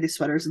Nightshade Society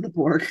sweaters in the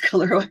Borg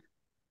colorway.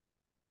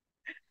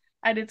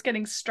 And it's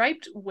getting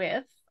striped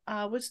with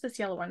what's this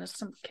yellow one? Is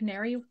some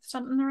canary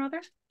something or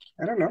other?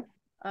 I don't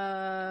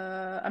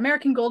know.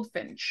 American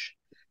Goldfinch.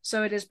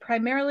 So it is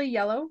primarily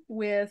yellow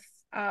with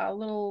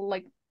little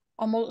like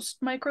almost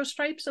micro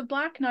stripes of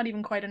black, not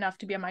even quite enough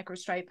to be a micro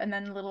stripe, and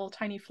then little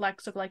tiny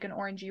flecks of like an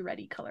orangey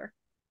reddy color.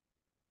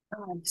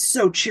 Oh,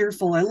 so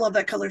cheerful. I love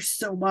that color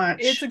so It's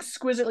much.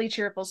 exquisitely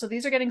cheerful. So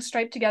these are getting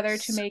striped together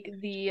to make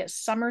the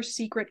Summer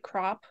Secret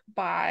crop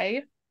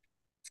by,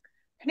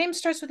 her name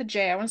starts with a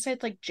J. I want to say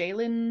it's like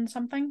Jalen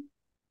something.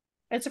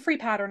 It's a free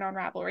pattern on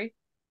Ravelry.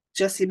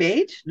 Jessie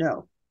Maid?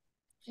 No.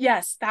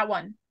 Yes, that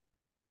one.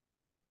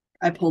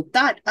 I pulled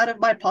that out of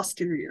my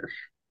posterior.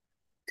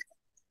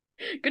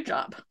 Good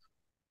job.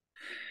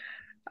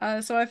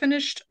 So I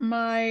finished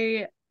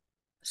my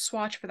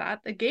swatch for that.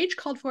 The gauge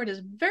called for it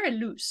is very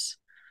loose.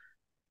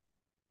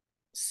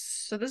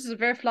 So this is a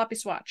very floppy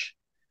swatch.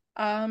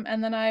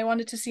 And then I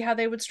wanted to see how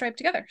they would stripe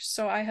together.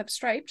 So I have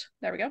striped.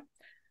 There we go.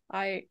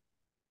 I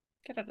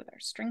get out of there,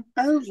 string.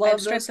 I I have love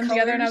those striped them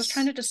together, and I was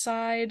trying colors to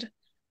decide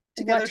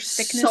together what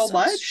so thickness of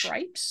much.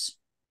 stripes.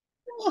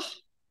 Oh,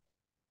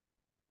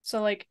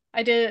 So like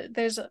I did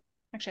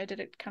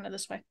it kind of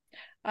this way.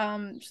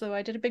 So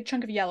I did a big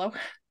chunk of yellow.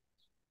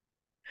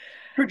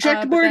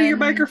 project But more to your then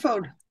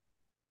microphone.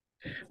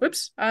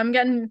 whoops, I'm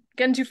getting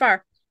too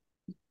far.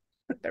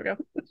 There we go.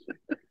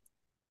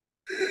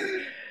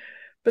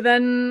 But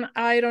then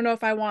I don't know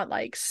if I want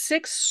like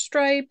 6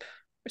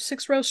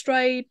 row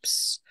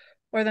stripes,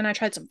 or then I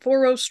tried some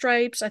 4 row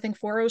stripes. I think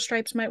 4 row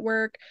stripes might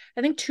work.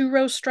 I think 2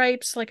 row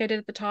stripes, like I did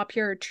at the top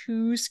here, are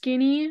too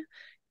skinny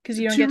because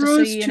you don't Two get to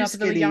rows see too enough of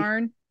the skinny.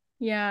 yarn.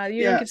 Yeah,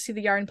 you don't Yeah, get to see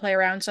the yarn play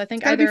around. So I it's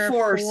think got to be either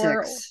 4 or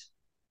 6.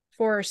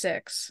 4 or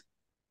 6.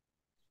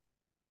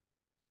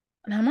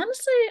 And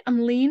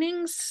I'm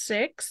leaning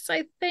 6,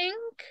 I think.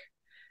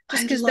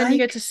 Just I because then you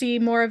get like to see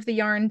more of the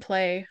yarn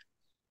play.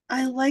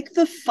 I like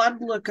the fun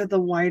look of the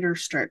wider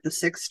stripe, the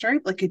 6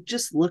 stripe. Like it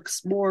just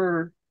looks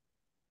more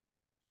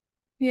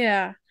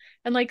Yeah.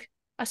 And like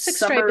a 6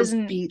 stripe summer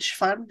isn't beach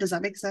fun. Does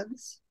that make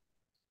sense?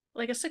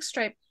 like a 6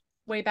 stripe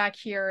way back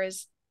here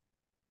is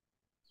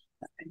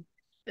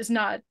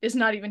not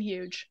even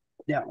huge.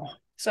 No.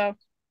 So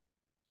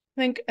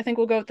I think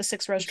we'll go with the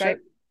 6 row Sure.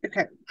 stripe.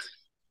 Okay.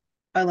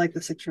 I like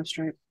the 6 row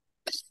stripe.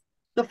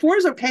 The 4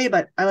 is okay,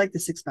 but I like the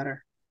 6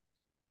 better.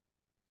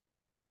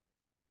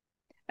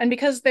 And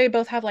because they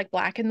both have like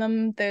black in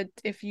them, that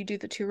if you do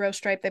the 2 row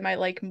stripe, they might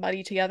like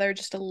muddy together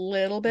just a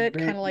little bit, But,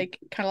 kind of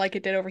like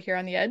it did over here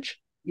on the edge.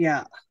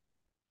 yeah.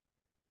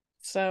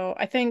 So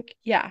I think,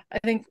 yeah, I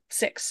think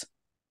 6.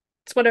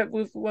 It's what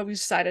we've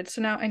decided.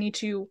 So now I need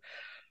to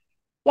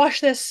wash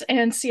this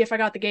and see if I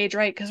got the gauge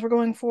right because we're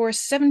going for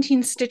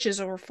 17 stitches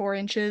over 4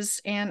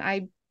 inches, and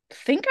I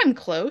think I'm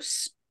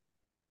close.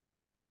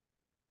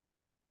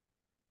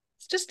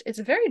 It's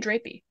very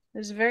drapey.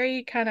 It's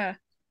very kind of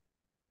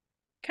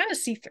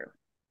see-through.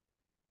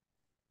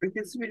 It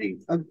gives me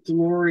a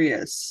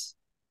glorious,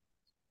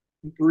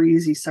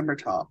 breezy summer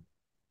top.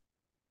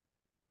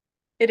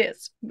 It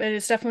is, but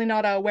it's definitely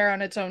not a wear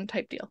on its own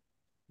type deal.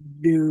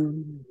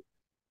 No.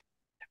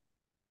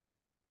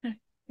 It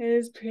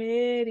is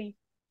pretty.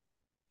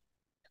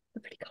 The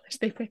pretty colors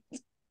they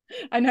picked.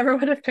 I never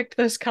would have picked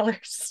those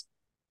colors.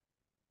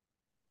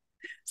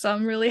 So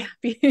I'm really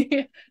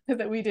happy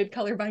that we did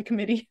color by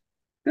committee.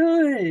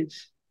 Good.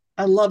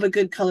 I love a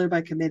good color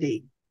by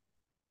committee.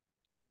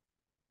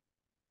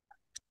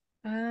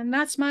 And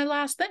that's my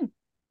last thing.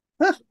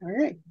 Huh, all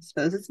right.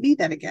 Suppose it's me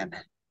then again.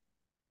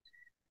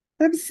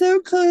 I'm so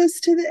close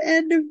to the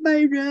end of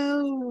my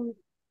row.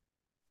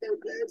 So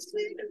close to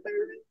the end of my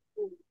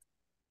row.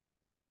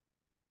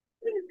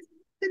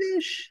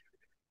 Finish.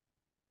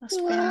 Must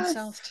fan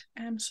himself. Last.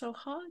 I'm so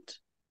hot.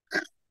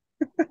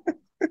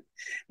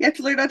 You have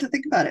to learn not to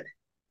think about it.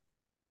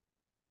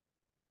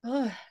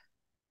 Ugh.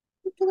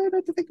 You have to learn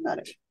not to think about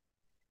it.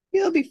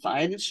 You'll be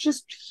fine. It's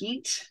just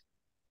heat.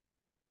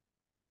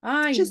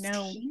 I Just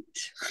know.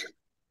 heat.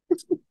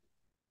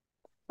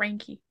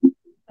 Cranky. I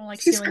don't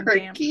like She's feeling damp.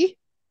 cranky.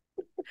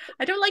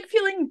 I don't like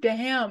feeling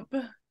damp.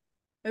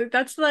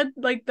 That's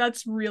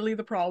really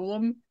the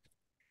problem.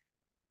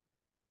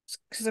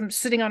 Because I'm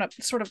sitting on a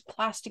sort of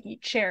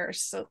plasticky chair,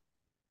 so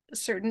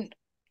certain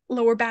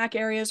lower back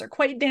areas are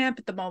quite damp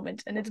at the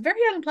moment, and it's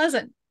very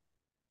unpleasant.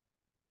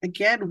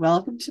 Again,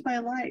 welcome to my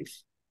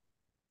life.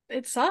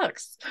 It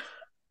sucks.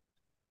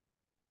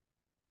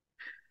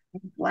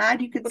 I'm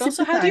glad you can But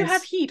also, how do you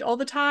have sympathize. heat all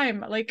the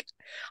time? Like,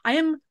 I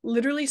am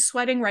literally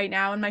sweating right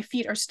now, and my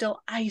feet are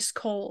still ice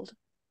cold.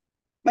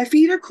 My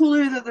feet are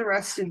cooler than the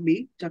rest of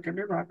me. Don't get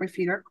me wrong, my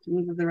feet are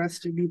cooler than the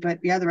rest of me, but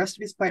yeah, the rest of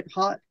me is quite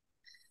hot.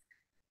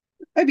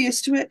 I'm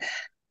used to it.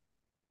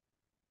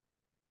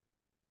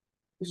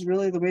 Is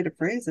really the way to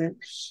phrase it.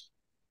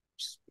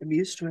 I'm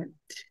used to it.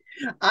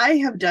 I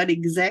have done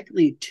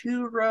exactly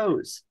 2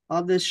 rows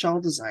on this shawl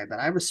design that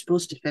I was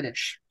supposed to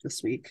finish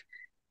this week.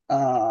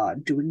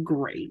 Doing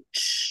great.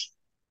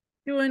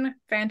 Doing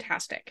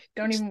fantastic.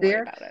 Don't even worry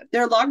They're about it.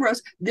 they're long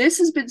rows. This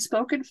has been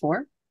spoken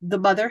for. The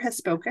mother has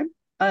spoken.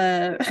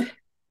 Mama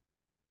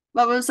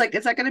was like,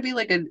 "Is that going to be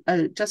like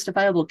a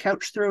justifiable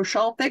couch throw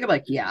shawl thing?" I'm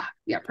like, "Yeah,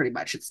 yeah, pretty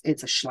much.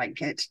 It's a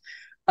schlanket."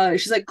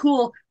 She's like,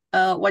 "Cool.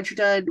 Once you're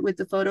done with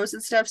the photos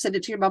and stuff, send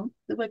it to your mom."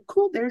 I'm like,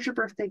 "Cool. There's your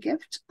birthday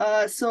gift."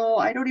 So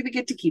I don't even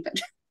get to keep it.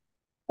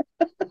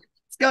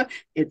 It's going.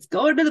 It's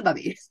going to the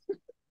mummy.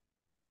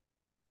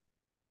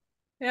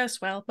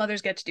 Yes, well,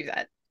 mothers get to do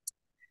that.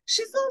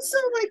 She's also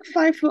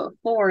like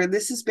 5'4", and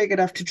this is big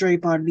enough to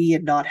drape on me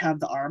and not have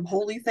the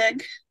armholey thing.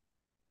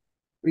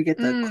 We get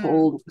the Mm.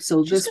 cold.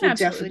 So She's this gonna will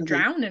absolutely definitely,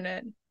 drown in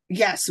it.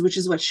 yes, which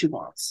is what she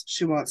wants.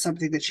 She wants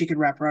something that she can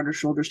wrap around her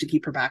shoulders to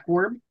keep her back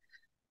warm,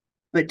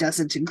 but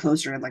doesn't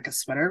enclose her in like a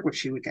sweater, which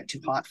she would get too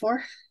hot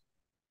for.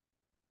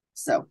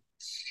 So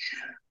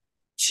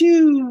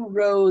 2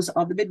 rows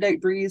on the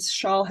Midnight Breeze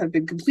shawl have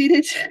been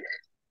completed.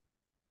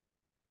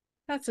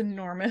 That's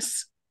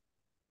enormous.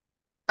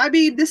 I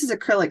mean, this is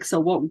acrylic, so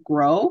it won't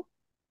grow,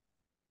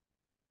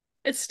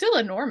 It's still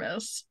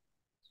enormous.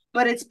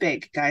 but it's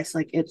big, guys.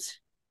 Like it's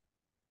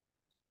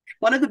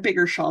one of the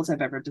bigger shawls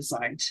I've ever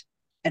designed.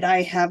 And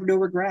I have no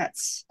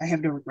regrets. I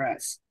have no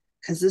regrets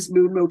because this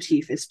moon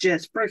motif is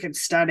just freaking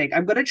stunning.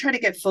 I'm going to try to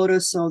get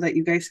photos so that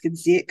you guys can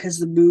see it because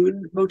the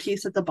moon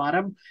motifs at the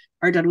bottom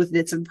are done with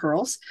knits and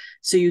pearls.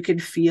 So you can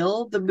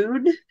feel the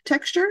moon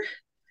texture.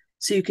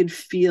 So you can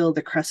feel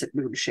the crescent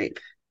moon shape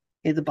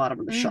in the bottom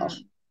of the shawl.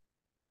 Mm.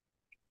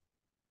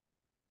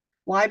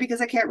 Why?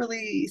 Because I can't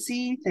really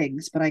see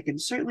things, but I can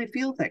certainly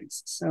feel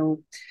things.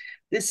 So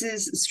this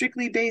is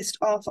strictly based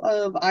off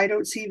of I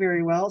don't see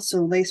very well,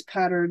 so lace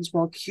patterns,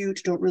 while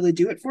cute, don't really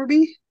do it for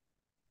me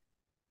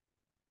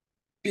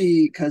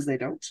because they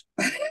don't.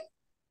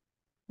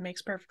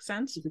 Makes perfect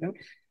sense. They don't.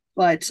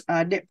 But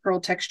knit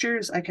pearl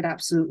textures, I can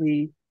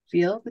absolutely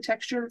feel the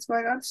texture that's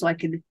going on, so I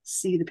can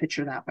see the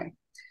picture that way.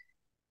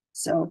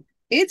 So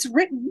it's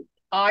written.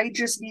 I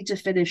just need to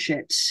finish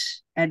it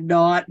and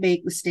not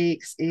make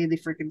mistakes in the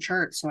freaking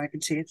chart so I can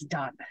say it's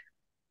done.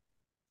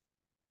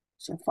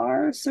 So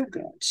far, so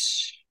good.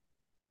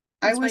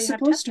 I That's why was you have test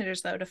supposed to.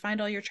 knitters, though, to find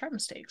all your chart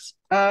mistakes.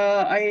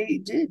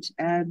 I did,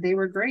 and they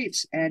were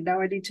great. And now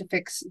I need to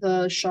fix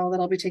the shawl that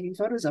I'll be taking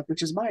photos of,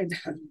 which is mine.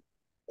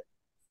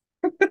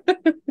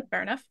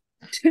 Fair enough.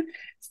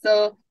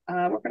 So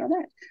Working on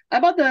that.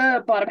 I'm on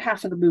the bottom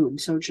half of the moon,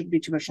 so it shouldn't be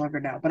too much longer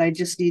now. But I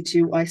just need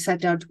to. I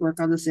sat down to work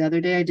on this the other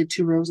day. I did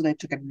 2 rows and I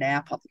took a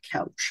nap on the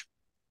couch.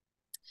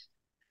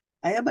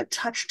 I am a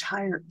touch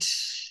tired.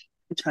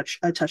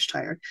 A touch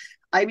tired.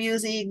 I'm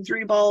using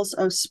 3 balls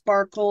of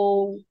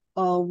sparkle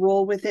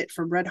roll with it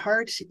from Red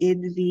Heart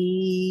in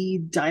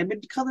the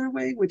diamond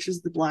colorway, which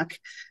is the black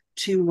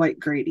to white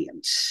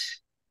gradient.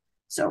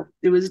 So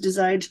it was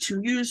designed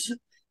to use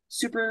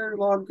super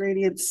long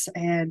gradients,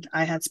 and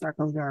I had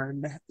sparkle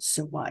yarn,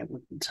 so why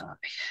wouldn't I?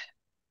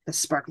 The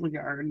sparkle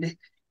yarn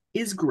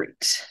is great.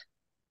 It's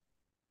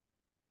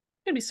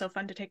gonna be so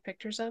fun to take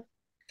pictures of.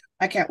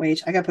 I can't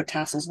wait. I gotta put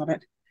tassels on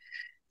it.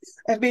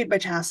 I've made my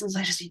tassels.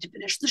 I just need to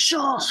finish the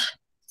shawl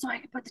so I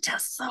can put the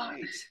tassels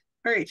on.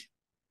 All right.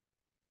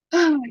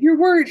 Oh, your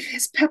word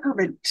is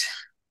peppermint.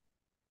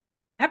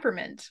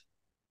 Peppermint.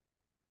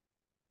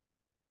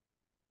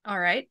 All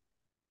right.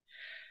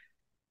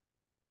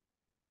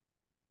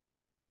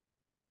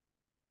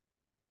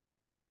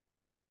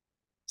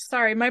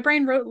 Sorry, my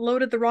brain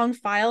loaded the wrong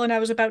file and I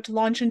was about to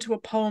launch into a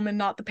poem and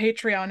not the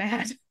Patreon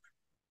ad.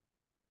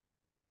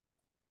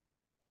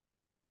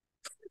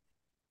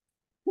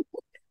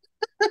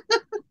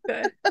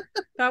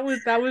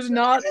 that was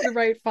not the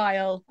right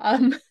file.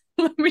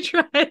 Let me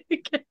try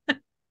again.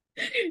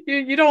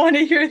 You don't want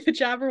to hear the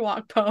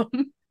Jabberwock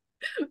poem.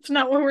 It's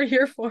not what we're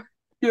here for.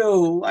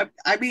 No,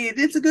 I mean,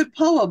 it's a good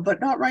poem,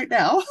 but not right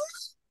now.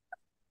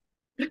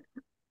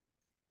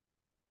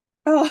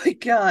 Oh my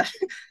God.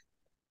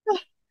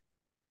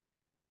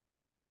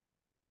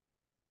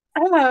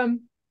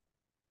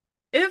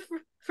 If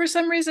for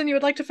some reason you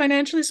would like to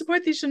financially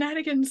support these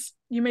shenanigans,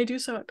 you may do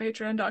so at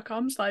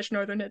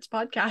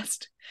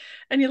patreon.com/northernhitspodcast.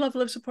 Any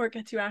level of support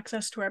gets you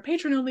access to our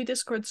patron-only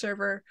Discord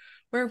server,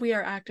 where we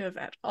are active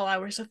at all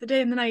hours of the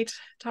day and the night,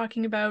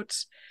 talking about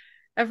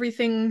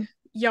everything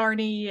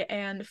yarny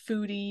and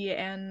foodie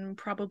and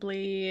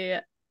probably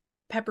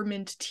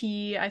peppermint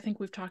tea. I think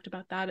we've talked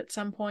about that at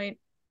some point.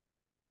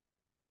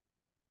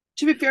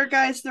 To be fair,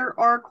 guys, there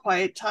are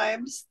quiet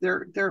times.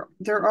 There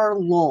are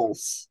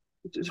lulls.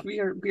 We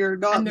are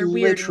not, and they're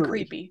literally weird and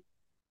creepy.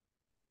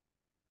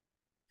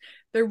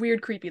 They're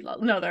weird, creepy.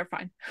 No, they're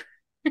fine.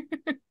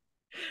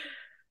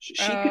 She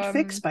could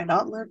fix by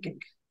not lurking.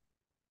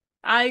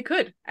 I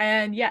could,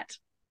 and yet.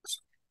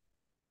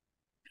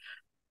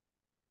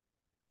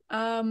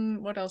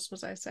 What else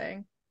was I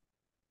saying?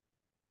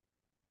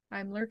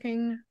 I'm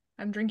lurking.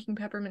 I'm drinking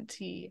peppermint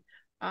tea.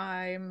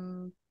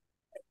 I'm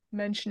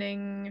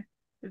mentioning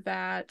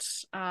that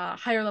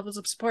higher levels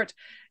of support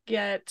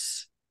get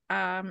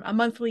a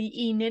monthly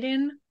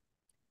e-knit-in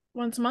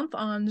once a month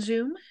on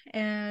Zoom,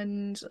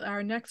 and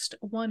our next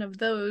one of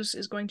those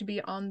is going to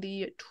be on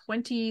the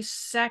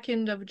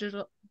 22nd of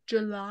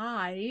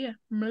July.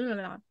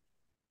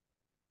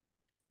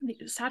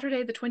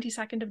 Saturday, the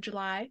 22nd of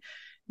July,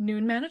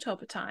 noon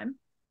Manitoba time.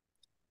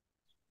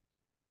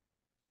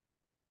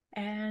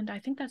 And I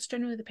think that's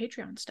generally the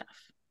Patreon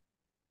stuff.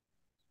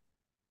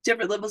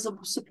 Different levels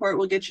of support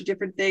will get you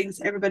different things.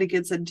 Everybody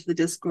gets into the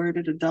Discord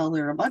at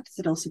 $1 a month.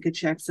 It also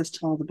gets you access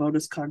to all the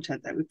bonus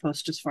content that we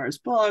post as far as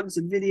blogs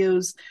and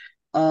videos.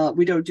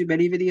 We don't do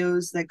many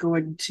videos that go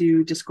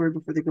into Discord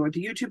before they go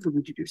into YouTube, but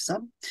we do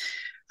some.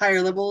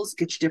 Higher levels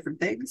get you different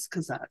things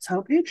because that's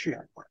how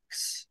Patreon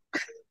works.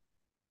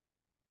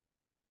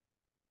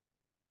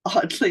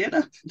 Oddly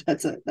enough,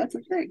 that's a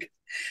thing.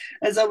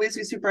 As always,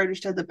 we super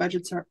understand that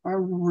budgets are a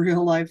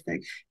real life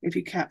thing. If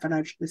you can't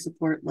financially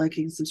support,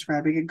 liking,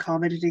 subscribing, and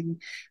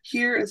commenting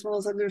here, as well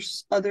as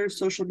other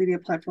social media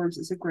platforms,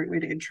 is a great way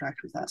to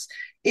interact with us.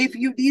 If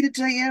you need a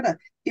Diana,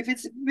 if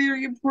it's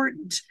very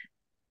important,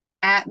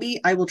 at me,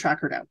 I will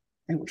track her down.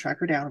 I will track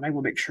her down, and I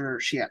will make sure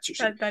she answers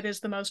you. That is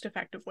the most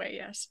effective way.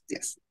 Yes.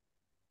 Yes,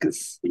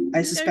 because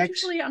I suspect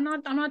usually I'm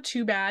not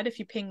too bad if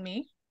you ping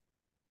me.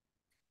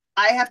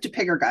 I have to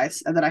ping her,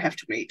 guys, and then I have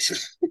to wait.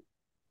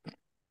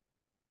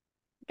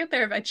 Get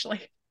there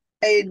eventually.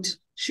 And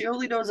she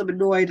only knows I'm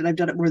annoyed, and I've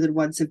done it more than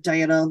once. If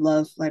Diana,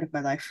 love, light of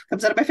my life,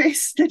 comes out of my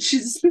face, then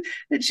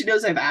she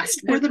knows I've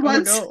asked more than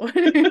once. Oh,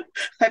 no.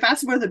 I've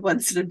asked more than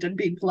once, and I'm done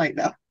being polite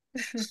now.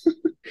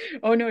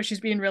 Oh no, she's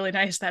being really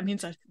nice. That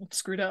means I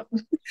screwed up.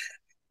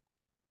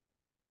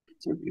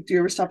 So do you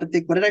ever stop and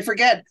think, what did I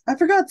forget? I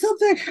forgot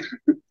something.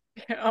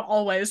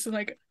 Always,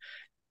 like,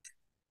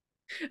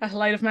 a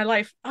light of my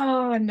life.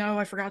 Oh no,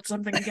 I forgot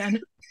something again.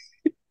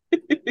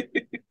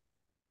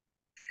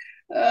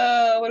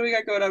 What do we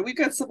got going on? We've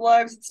got some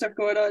lives and stuff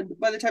going on.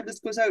 By the time this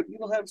goes out, you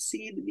will have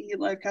seen me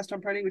live cast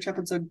on Friday, which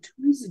happens on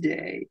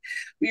Tuesday.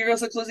 We are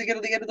also closing in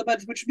on the end of the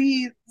month, which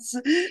means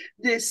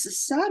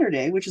this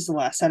Saturday, which is the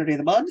last Saturday of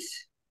the month,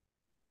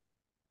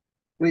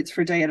 waits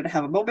for Diana to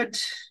have a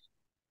moment.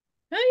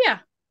 Oh yeah.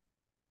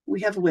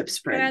 We have whip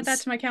sprints. Add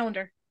that to my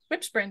calendar.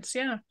 Whip sprints,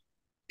 yeah.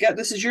 Yeah,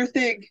 this is your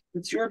thing.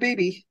 It's your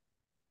baby.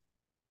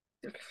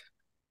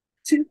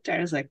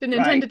 Diana's like, didn't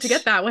intend it to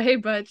get that way,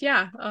 but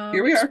yeah.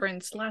 Here we are.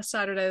 Sprints last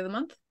Saturday of the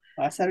month.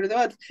 Last Saturday of the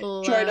month.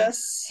 We'll join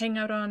us. Hang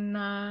out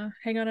on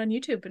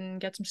YouTube and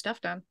get some stuff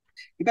done.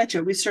 You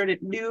betcha. We start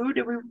at noon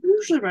and we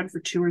usually run for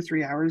 2 or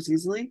 3 hours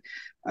easily.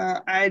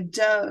 And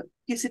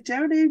you sit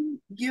down and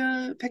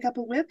you pick up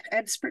a whip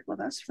and sprint with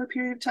us for a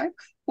period of time,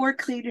 or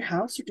clean your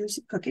house or do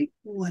some cooking,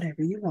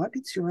 whatever you want.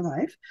 It's your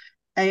life.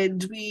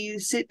 And we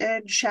sit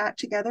and chat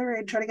together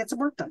and try to get some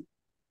work done.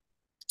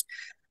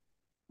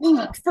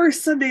 Oh,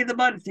 first Sunday of the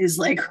month is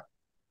like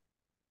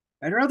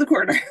right around the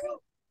corner.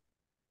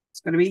 It's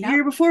going to be a Yep.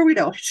 year before we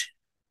know it.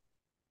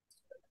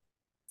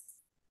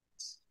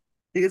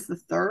 I think it's the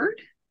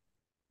third,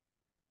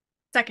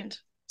 Second.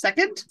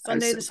 second. I was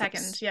Sunday so the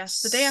close. 2nd.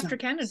 Yes. The day So after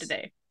Canada close.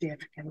 Day. Day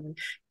after Canada.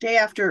 Day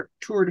after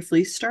Tour de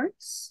Fleece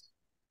starts.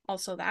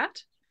 Also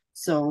that.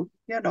 So,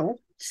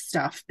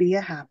 stuff be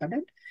a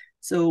happening.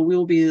 So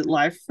we'll be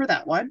live for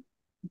that one.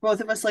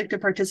 Both of us like to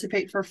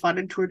participate for fun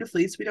in Tour de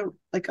Fleece. We don't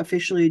like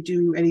officially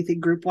do anything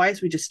group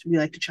wise. We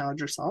like to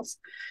challenge ourselves.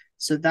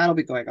 So that'll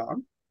be going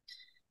on.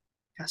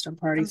 Cast on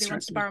party Somebody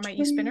wants starts to in borrow my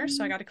 20. e-spinner,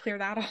 so I got to clear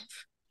that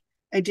off.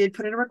 I did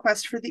put in a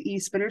request for the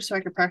e-spinner so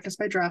I can practice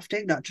my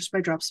drafting, not just my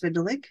drop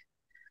spindling.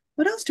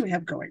 What else do we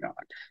have going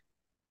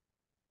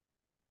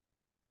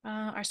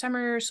on? Our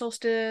summer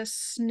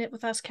solstice knit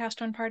with us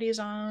cast on party is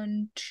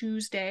on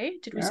Tuesday.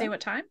 Did we Yeah. say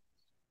what time?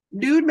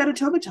 Noon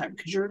Manitoba time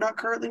because you're not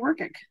currently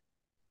working.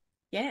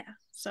 Yeah.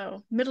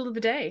 So middle of the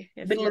day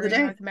if Middle of you're the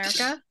in day. North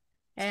America,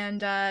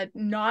 and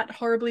not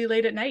horribly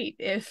late at night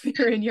if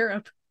you're in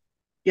Europe.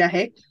 Yeah,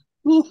 hey.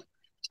 Ooh,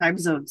 time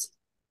zones.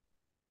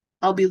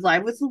 I'll be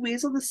live with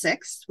Louise on the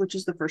 6th, which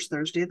is the first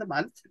Thursday of the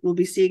month. We'll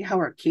be seeing how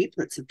our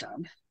capelets have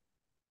done.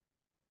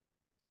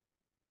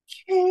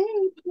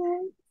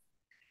 Capelet.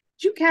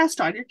 Did you cast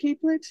on your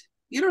capelet?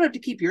 You don't have to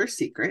keep your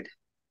secret.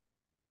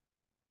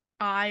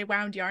 I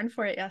wound yarn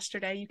for it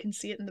yesterday. You can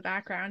see it in the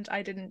background.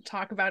 I didn't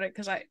talk about it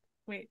because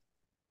wait,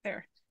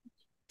 there.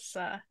 It's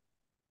I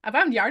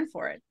wound yarn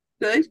for it.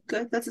 Good,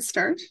 good. That's a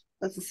start.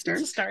 That's a start.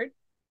 It's a start.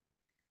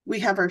 We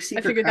have our I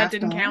secret figured that craft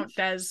didn't off. count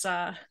as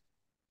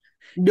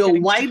No, getting to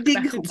talk winding,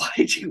 about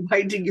it.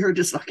 winding yarn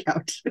does not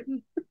count.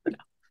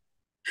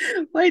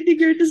 No. Winding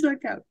yarn does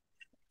not count.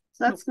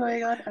 So that's Nope.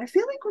 going on. I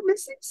feel like we're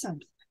missing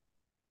something.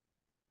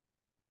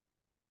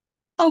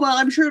 Oh well,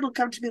 I'm sure it'll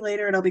come to me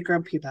later and I'll be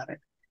grumpy about it.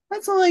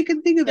 That's all I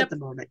can think of at Yep. the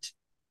moment.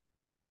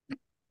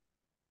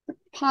 I'm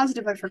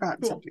positive I've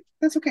forgotten Cool. something.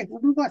 That's okay.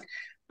 We'll move on.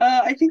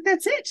 I think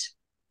that's it.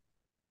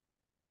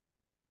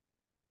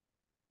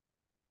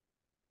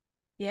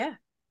 Yeah.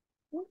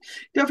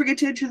 Don't forget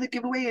to enter the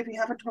giveaway if you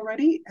haven't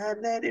already.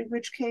 And then, in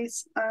which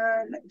case,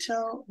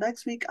 until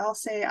next week, I'll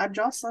say I'm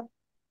Jocelyn.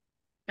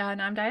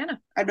 And I'm Diana.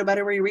 And no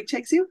matter where your week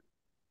takes you,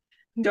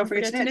 don't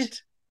forget to to knit. knit.